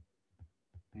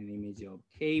and image of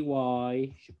ky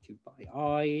shifted by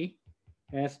I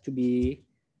has to be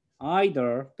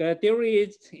either that there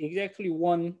is exactly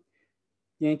one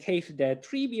in case that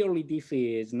trivially this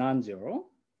is non-zero,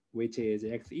 which is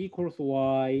x equals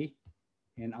y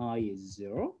and I is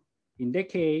 0. In that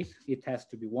case, it has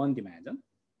to be one dimension.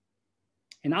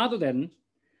 And other than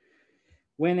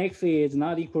when x is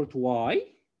not equal to y,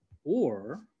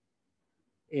 or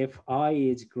if I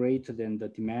is greater than the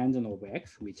dimension of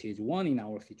x, which is 1 in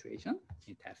our situation,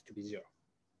 it has to be 0.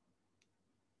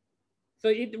 So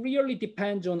it really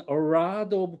depends on a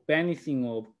lot of balancing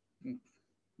of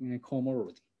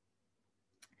cohomology.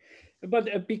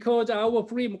 But because our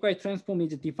Fourier-Mukai transform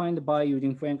is defined by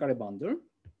using Poincare bundle,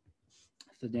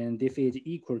 so then this is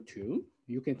equal to,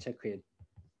 you can check it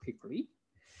quickly.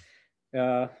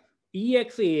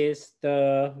 Ex is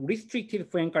the restricted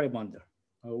Poincare bundle.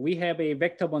 We have a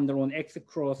vector bundle on x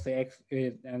cross x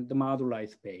and the moduli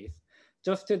space.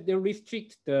 Just to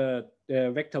restrict the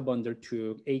vector bundle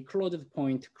to a closed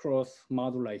point cross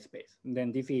moduli space. And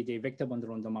then this is a vector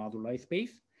bundle on the moduli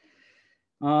space.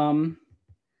 Then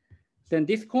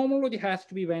this cohomology has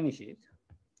to be vanished.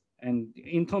 And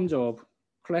in terms of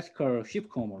classical shift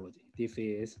cohomology, this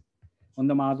is on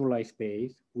the moduli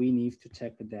space, we need to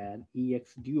check that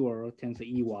Ex dual tensor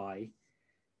Ey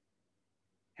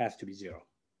has to be 0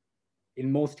 in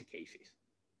most cases.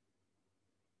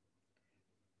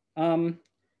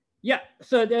 Yeah,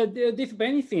 so this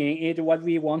balancing is what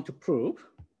we want to prove.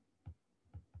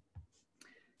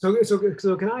 So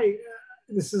can I,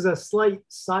 this is a slight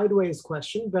sideways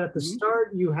question, but at the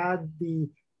start you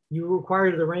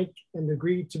required the rank and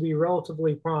degree to be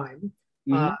relatively prime.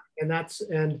 So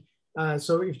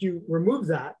if you remove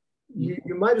that,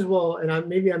 you might as well, and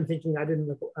maybe I'm thinking, I don't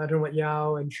know what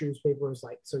Yao and Shu's paper was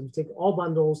like. So you take all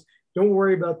bundles, don't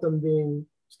worry about them being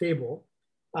stable.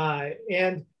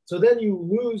 And so then you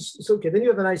lose, so okay, then you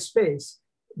have a nice space,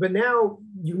 but now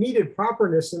you needed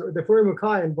properness, and the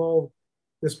Fourier-Mukai involved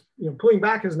this, pulling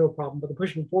back is no problem, but the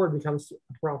pushing forward becomes a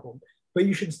problem. But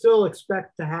you should still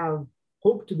expect to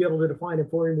hope to be able to define a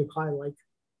Fourier-Mukai-like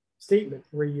statement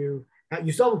where you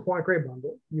still have a Poincare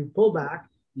bundle, you pull back,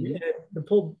 and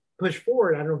the push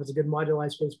forward, I don't know if it's a good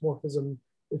moduli space morphism,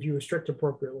 if you restrict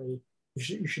appropriately,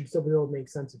 you should still be able to make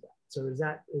sense of that. So is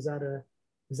that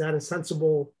a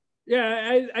sensible?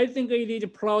 Yeah, I think it is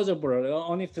plausible.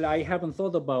 Honestly, I haven't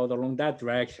thought about along that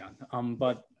direction.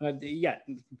 But yeah.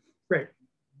 Great.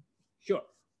 Sure.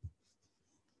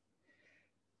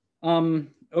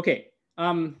 Okay.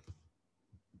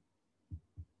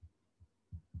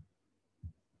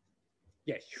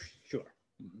 Yeah, sure.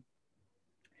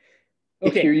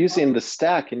 Okay. If you're using the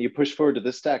stack and you push forward to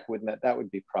the stack, that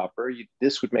would be proper.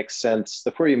 This would make sense.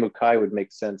 The Fourier-Mukai would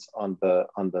make sense on the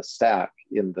stack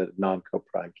in the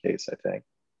non-coprime case, I think.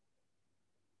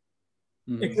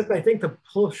 Except I think the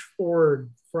push forward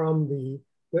from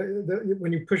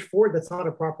when you push forward, that's not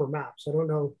a proper map. So I don't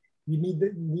know. You need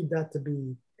that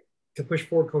to push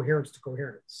forward coherence to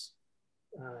coherence.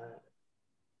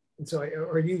 And so,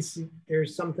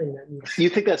 there's something that needs. You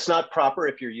think that's not proper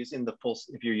if you're using the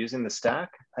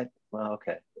stack? Well,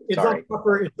 okay. It's not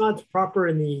proper. It's not proper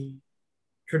in the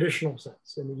traditional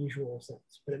sense, in the usual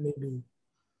sense, but it may be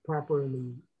proper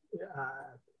in the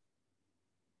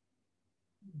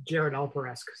Jared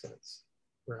Alper-esque sense,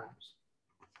 perhaps.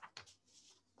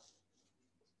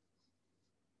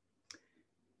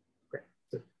 Great.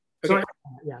 So okay.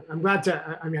 Yeah, I'm glad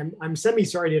to. I mean, I'm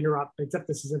semi-sorry to interrupt, except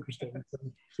this is interesting. So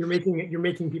you're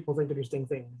making people think interesting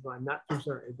things. So I'm not too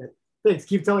sorry, but thanks.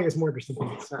 Keep telling us more interesting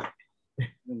things. Sorry.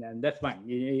 And that's fine.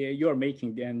 You're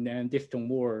making this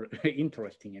more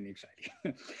interesting and exciting.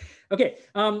 Okay.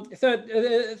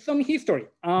 So some history.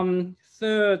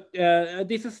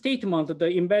 This statement,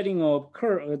 the embedding of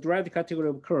curve, derived category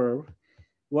of curve,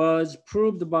 was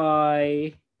proved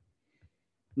by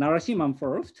Narasimhan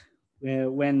first.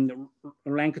 When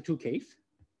rank 2 case.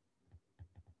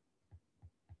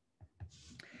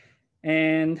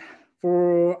 And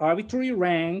for arbitrary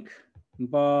rank,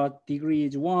 but degree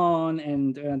is 1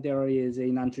 and there is a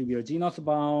non-trivial genus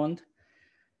bound.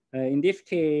 In this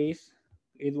case,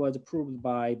 it was proved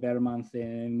by Bermans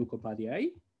and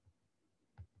Mukhopadhyay.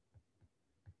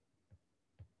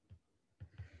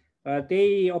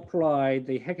 They applied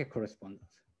the Hecke correspondence.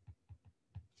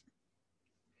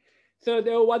 So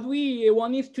what we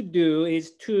wanted to do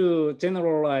is to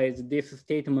generalize this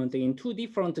statement in 2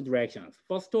 different directions.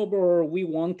 First of all, we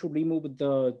want to remove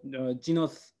the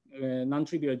genus,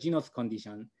 non-trivial genus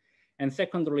condition. And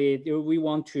secondly, we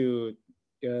want to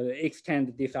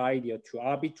extend this idea to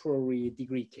arbitrary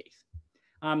degree case.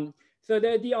 So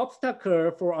the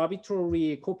obstacle for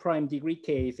arbitrary coprime degree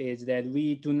case is that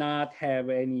we do not have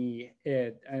any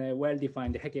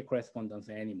well-defined Hecke correspondence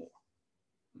anymore.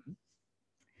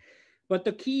 But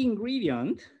the key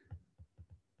ingredient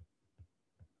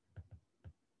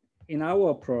in our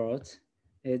approach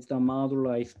is the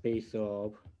moduli space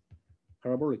of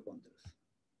parabolic bundles.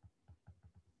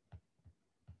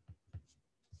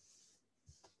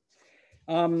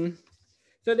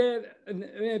 So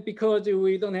that, because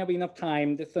we don't have enough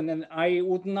time, so then I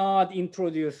would not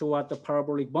introduce what the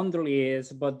parabolic bundle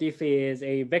is, but this is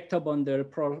a vector bundle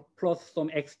plus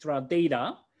some extra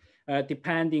data,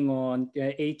 depending on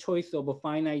a choice of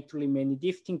finitely many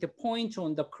distinct points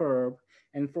on the curve.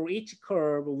 And for each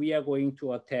curve, we are going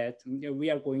to attach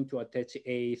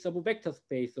a subvector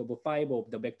space of 5 of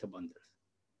the vector bundles.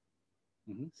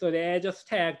 So the edge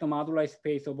stack, the moduli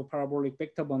space of parabolic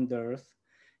vector bundles,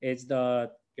 is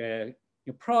the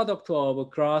product of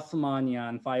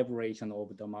Grassmannian fibration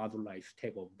of the moduli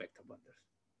stack of vector bundles.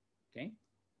 Okay.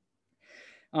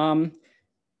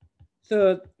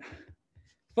 So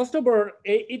first of all,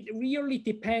 it really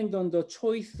depends on the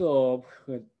choice of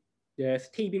the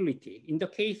stability. In the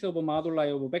case of a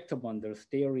moduli of vector bundles,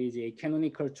 there is a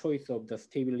canonical choice of the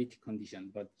stability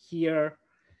condition, but here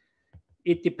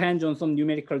it depends on some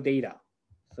numerical data.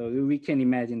 So we can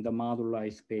imagine the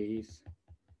moduli space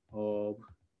of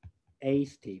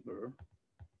astable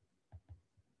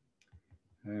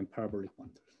parabolic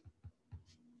bundles.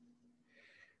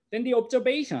 Then the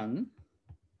observation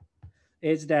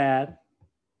is that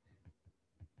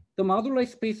the moduli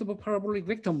space of parabolic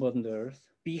vector bundles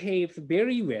behaves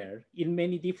very well in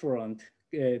many different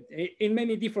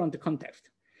contexts.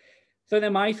 So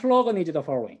then my slogan is the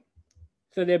following.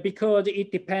 So that because it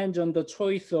depends on the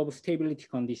choice of stability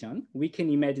condition, we can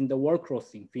imagine the wall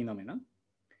crossing phenomenon.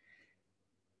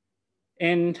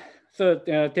 And so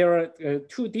there are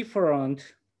 2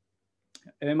 different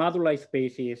moduli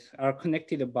spaces are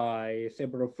connected by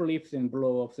several flips and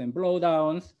blow-ups and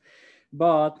blow-downs,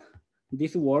 but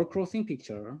this wall crossing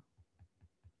picture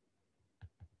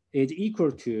is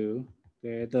equal to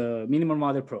the minimal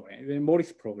model program, the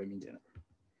Morris program in general.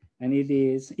 And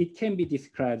it can be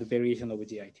described variation of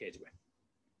GIT as well.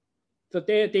 So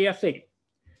they are same.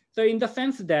 So in the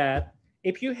sense that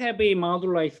if you have a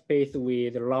moduli space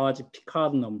with a large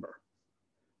Picard number,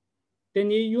 then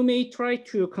you may try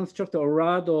to construct a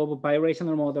lot of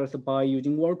birational models by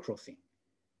using wall crossing.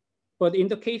 But in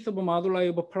the case of a moduli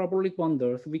of parabolic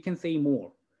bundles, we can say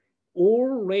more.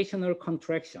 All rational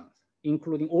contractions,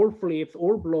 including all flips,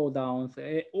 all blowdowns,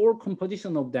 all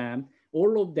composition of them,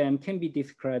 all of them can be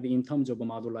described in terms of a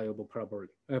moduli of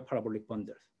a parabolic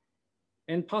bundles,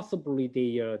 and possibly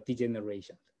their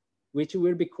degenerations, which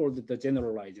will be called the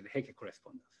generalized Hecke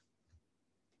correspondence.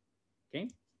 Okay.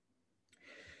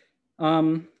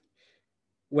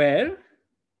 Well,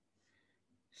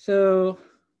 so,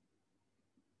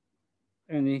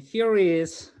 and here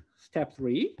is step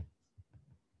 3.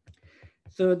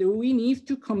 So we need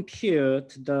to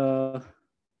compute the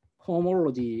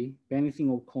cohomology, balancing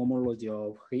of cohomology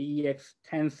of EX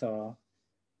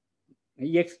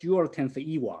dual tensor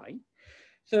EY.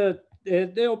 So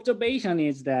the observation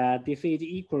is that this is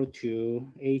equal to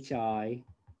HI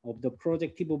of the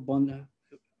projective bundle,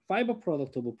 fiber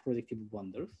product of projective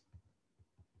bundles.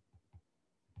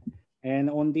 And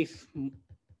on this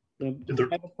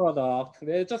fiber product,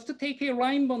 just to take a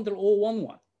line bundle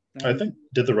 011. I think,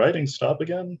 did the writing stop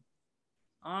again?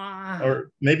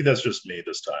 Or maybe that's just me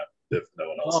this time, if no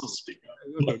one else is speaking up.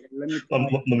 Okay, let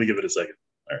me give it a second.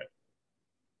 All right.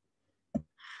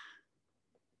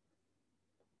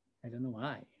 I don't know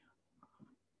why.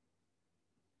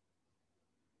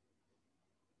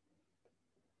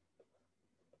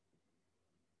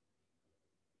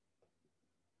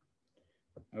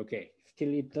 Okay,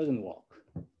 still it doesn't work.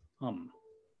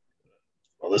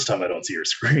 Well, this time I don't see your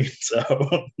screen, so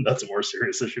that's a more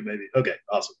serious issue maybe. Okay,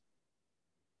 awesome.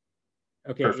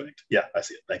 Okay. Perfect. Yeah, I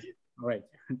see it. Thank you. All right,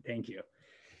 thank you.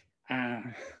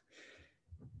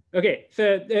 Okay,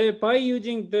 so by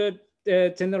using the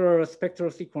general spectral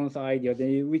sequence idea,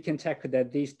 then we can check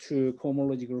that these 2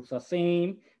 cohomology groups are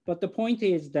same. But the point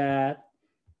is that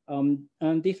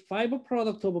and this fiber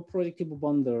product of projective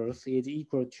bundles is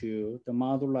equal to the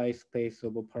moduli space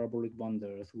of parabolic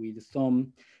bundles with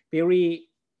some very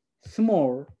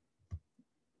small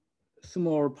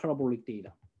parabolic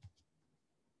data.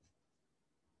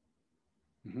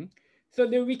 So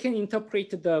then we can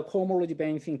interpret the cohomology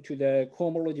balancing to the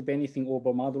cohomology balancing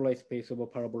over moduli space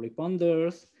of parabolic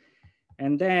bundles.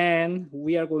 And then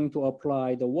we are going to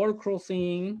apply the wall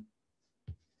crossing,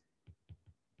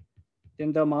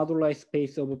 then the moduli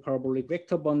space of parabolic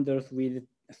vector bundles with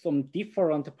some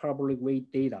different parabolic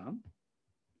weight data.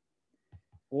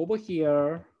 Over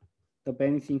here, the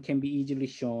balancing can be easily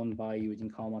shown by using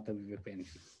Kawamata-Vivek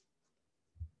balancing.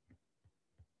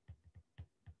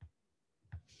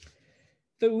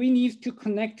 So we need to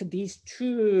connect these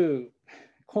 2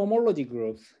 cohomology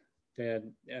groups that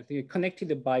are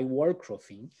connected by wall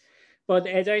crossing. But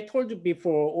as I told you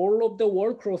before, all of the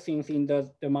wall crossings in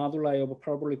the moduli of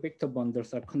parabolic vector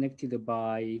bundles are connected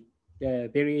by the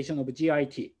variation of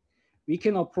GIT. We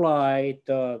can apply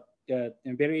the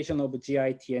variation of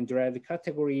GIT and derived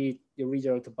category the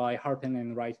result by Harpen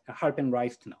and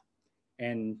Reistner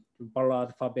and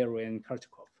Ballard, Fabero, and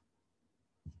Karchakov.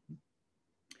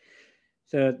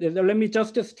 So let me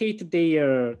just state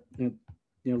their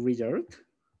result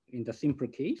in the simple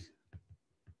case.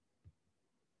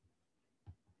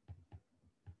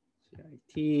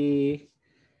 GIT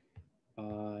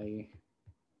by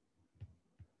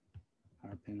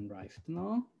Harpen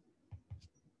Reistner,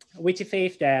 which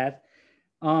says that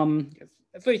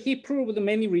so he proved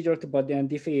many results, but then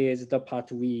this is the part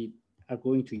we are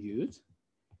going to use.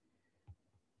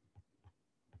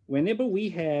 Whenever we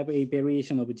have a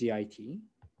variation of GIT,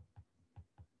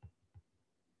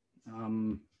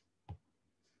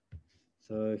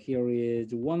 so here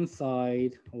is one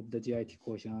side of the GIT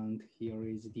quotient, here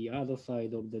is the other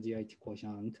side of the GIT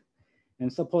quotient,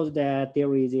 and suppose that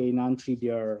there is a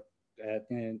non-trivial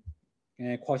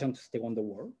quotient stack on the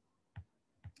wall.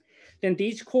 Then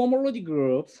these cohomology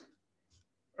groups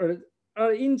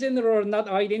are in general not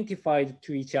identified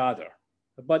to each other,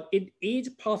 but it is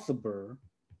possible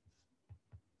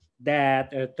that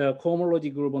the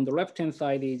cohomology group on the left-hand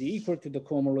side is equal to the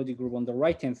cohomology group on the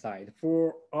right-hand side.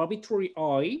 For arbitrary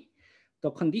I,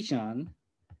 the condition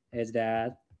is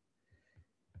that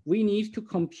we need to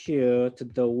compute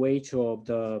the weight of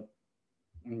the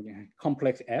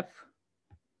complex F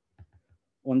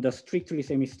on the strictly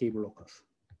semi-stable locus.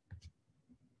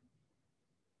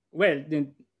 Well,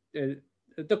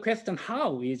 the question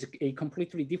how is a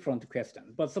completely different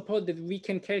question, but suppose that we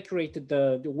can calculate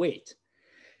the weight.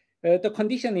 The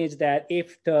condition is that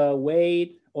if the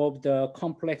weight of the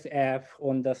complex F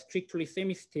on the strictly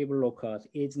semi-stable locus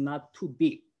is not too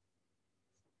big,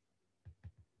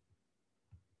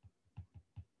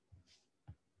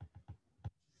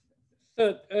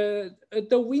 so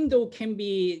the window can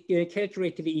be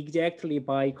calculated exactly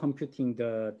by computing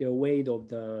the weight of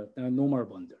the normal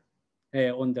bundle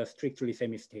on the strictly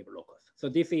semi-stable locus. So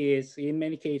this is, in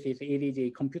many cases, it is a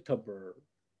computable.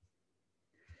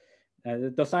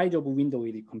 The size of a window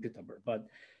is computable, but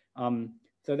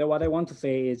so what I want to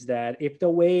say is that if the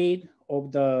weight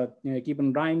of the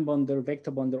given line bundle,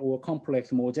 vector bundle, or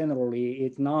complex more generally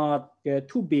is not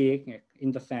too big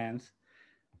in the sense,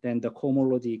 then the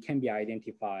cohomology can be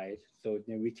identified, so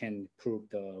then we can prove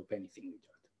the vanishing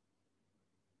result.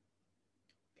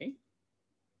 Okay.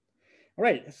 All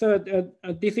right, so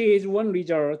this is one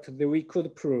result that we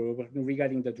could prove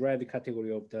regarding the derived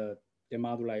category of the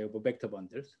moduli of vector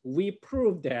bundles. We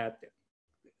proved that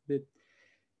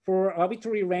for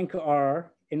arbitrary rank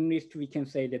R, at least we can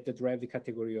say that the derived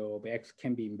category of X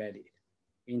can be embedded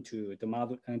into the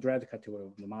derived category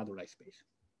of the moduli space.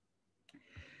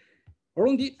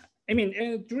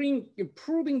 During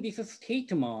proving this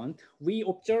statement, we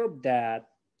observed that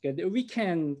we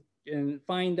can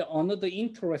find another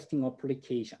interesting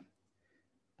application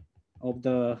of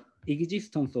the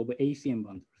existence of ACM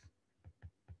bundles.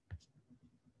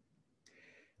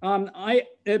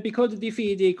 Because this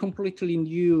is a completely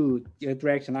new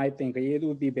direction, I think it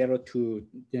would be better to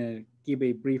give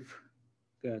a brief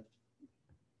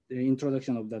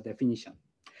introduction of the definition.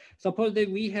 Suppose that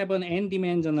we have an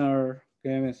n-dimensional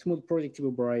smooth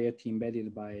projective variety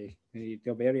embedded by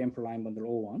the very ample line bundle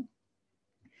O1,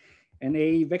 and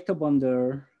a vector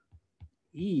bundle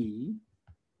E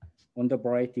on the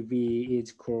variety V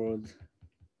is called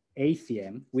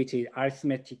ACM, which is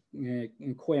arithmetic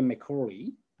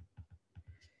Cohen-Macaulay.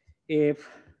 If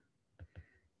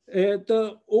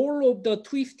all of the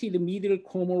twisted middle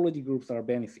cohomology groups are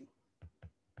vanishing,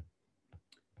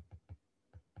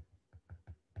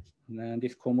 and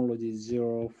this cohomology is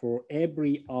 0 for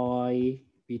every I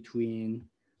between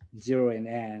 0 and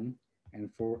n,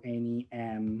 and for any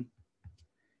m,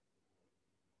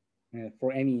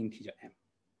 for any integer m.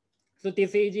 So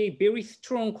this is a very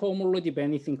strong cohomology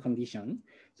vanishing condition.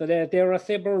 So that there are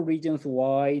several reasons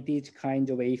why these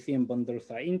kinds of ACM bundles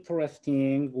are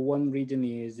interesting. One reason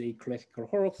is a classical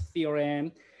Horrocks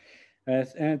theorem.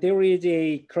 And there is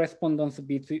a correspondence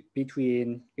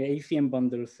between ACM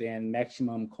bundles and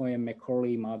maximum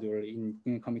Cohen-Macaulay module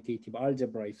in commutative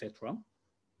algebra, etc.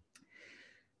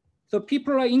 So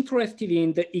people are interested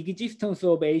in the existence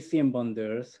of ACM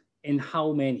bundles and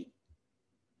how many.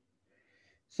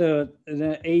 So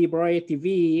the A variety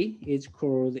V is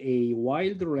called a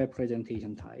wild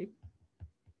representation type.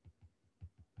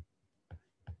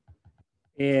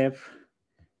 If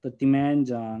the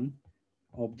dimension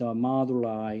of the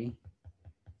moduli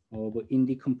of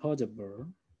indecomposable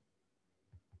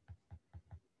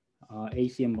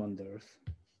ACM bundles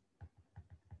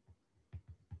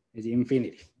is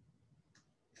infinity.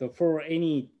 So for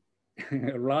any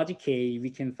large K, we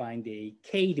can find a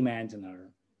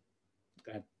K-dimensional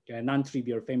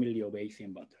non-trivial family of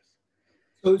ACM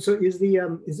bundles. So is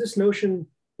this notion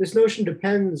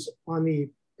depends on the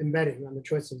embedding, on the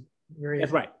choice of variant?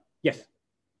 That's right. Yes.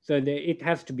 So it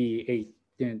has to be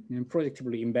a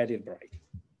projectively embedded variety.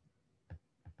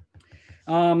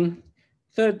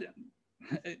 So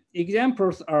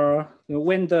examples are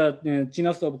when the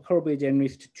genus of curve is n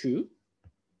raised to 2,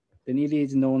 then it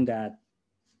is known that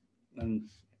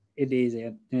it is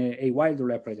a wild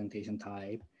representation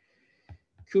type,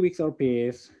 cubic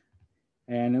surface,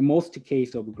 and most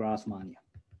case of Grassmannian.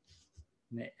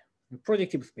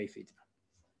 Projective space is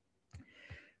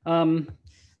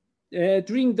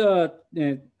during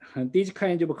these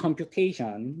kinds of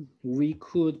computation, we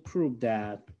could prove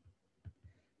that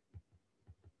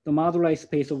the moduli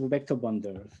space of vector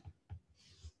bundles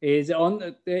is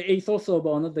a source of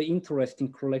another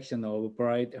interesting collection of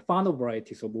Fano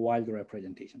varieties of wild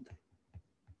representation type.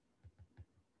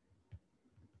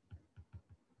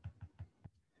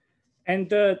 And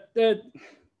the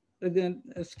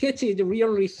sketch is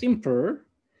really simple.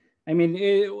 I mean,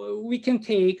 we can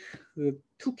take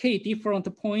 2K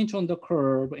different points on the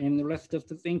curve, and let's just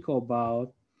think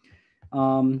about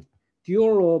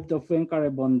dual of the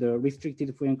Poincare bundle,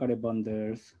 restricted Poincare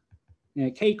bundles,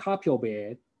 K copy of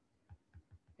it,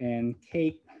 and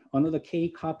another K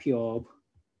copy of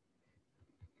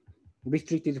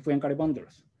restricted Poincare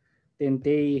bundles. Then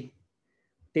they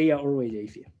are always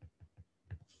ACM.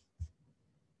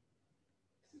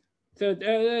 So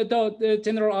the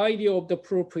general idea of the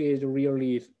proof is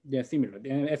really similar.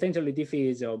 And essentially, this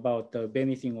is about the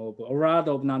vanishing of a lot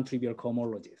of non-trivial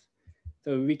cohomologies.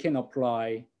 So we can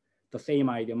apply the same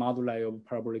idea, moduli of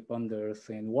parabolic bundles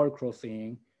and wall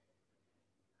crossing,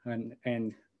 and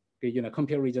the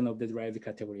comparison of the derived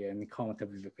category and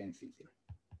commutative dependencies.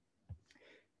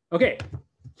 Okay,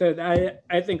 so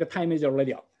I think the time is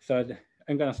already up. So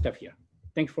I'm gonna stop here.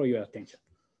 Thanks for your attention.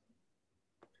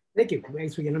 Thank you.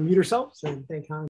 Thanks for getting to unmute yourselves and thank Han.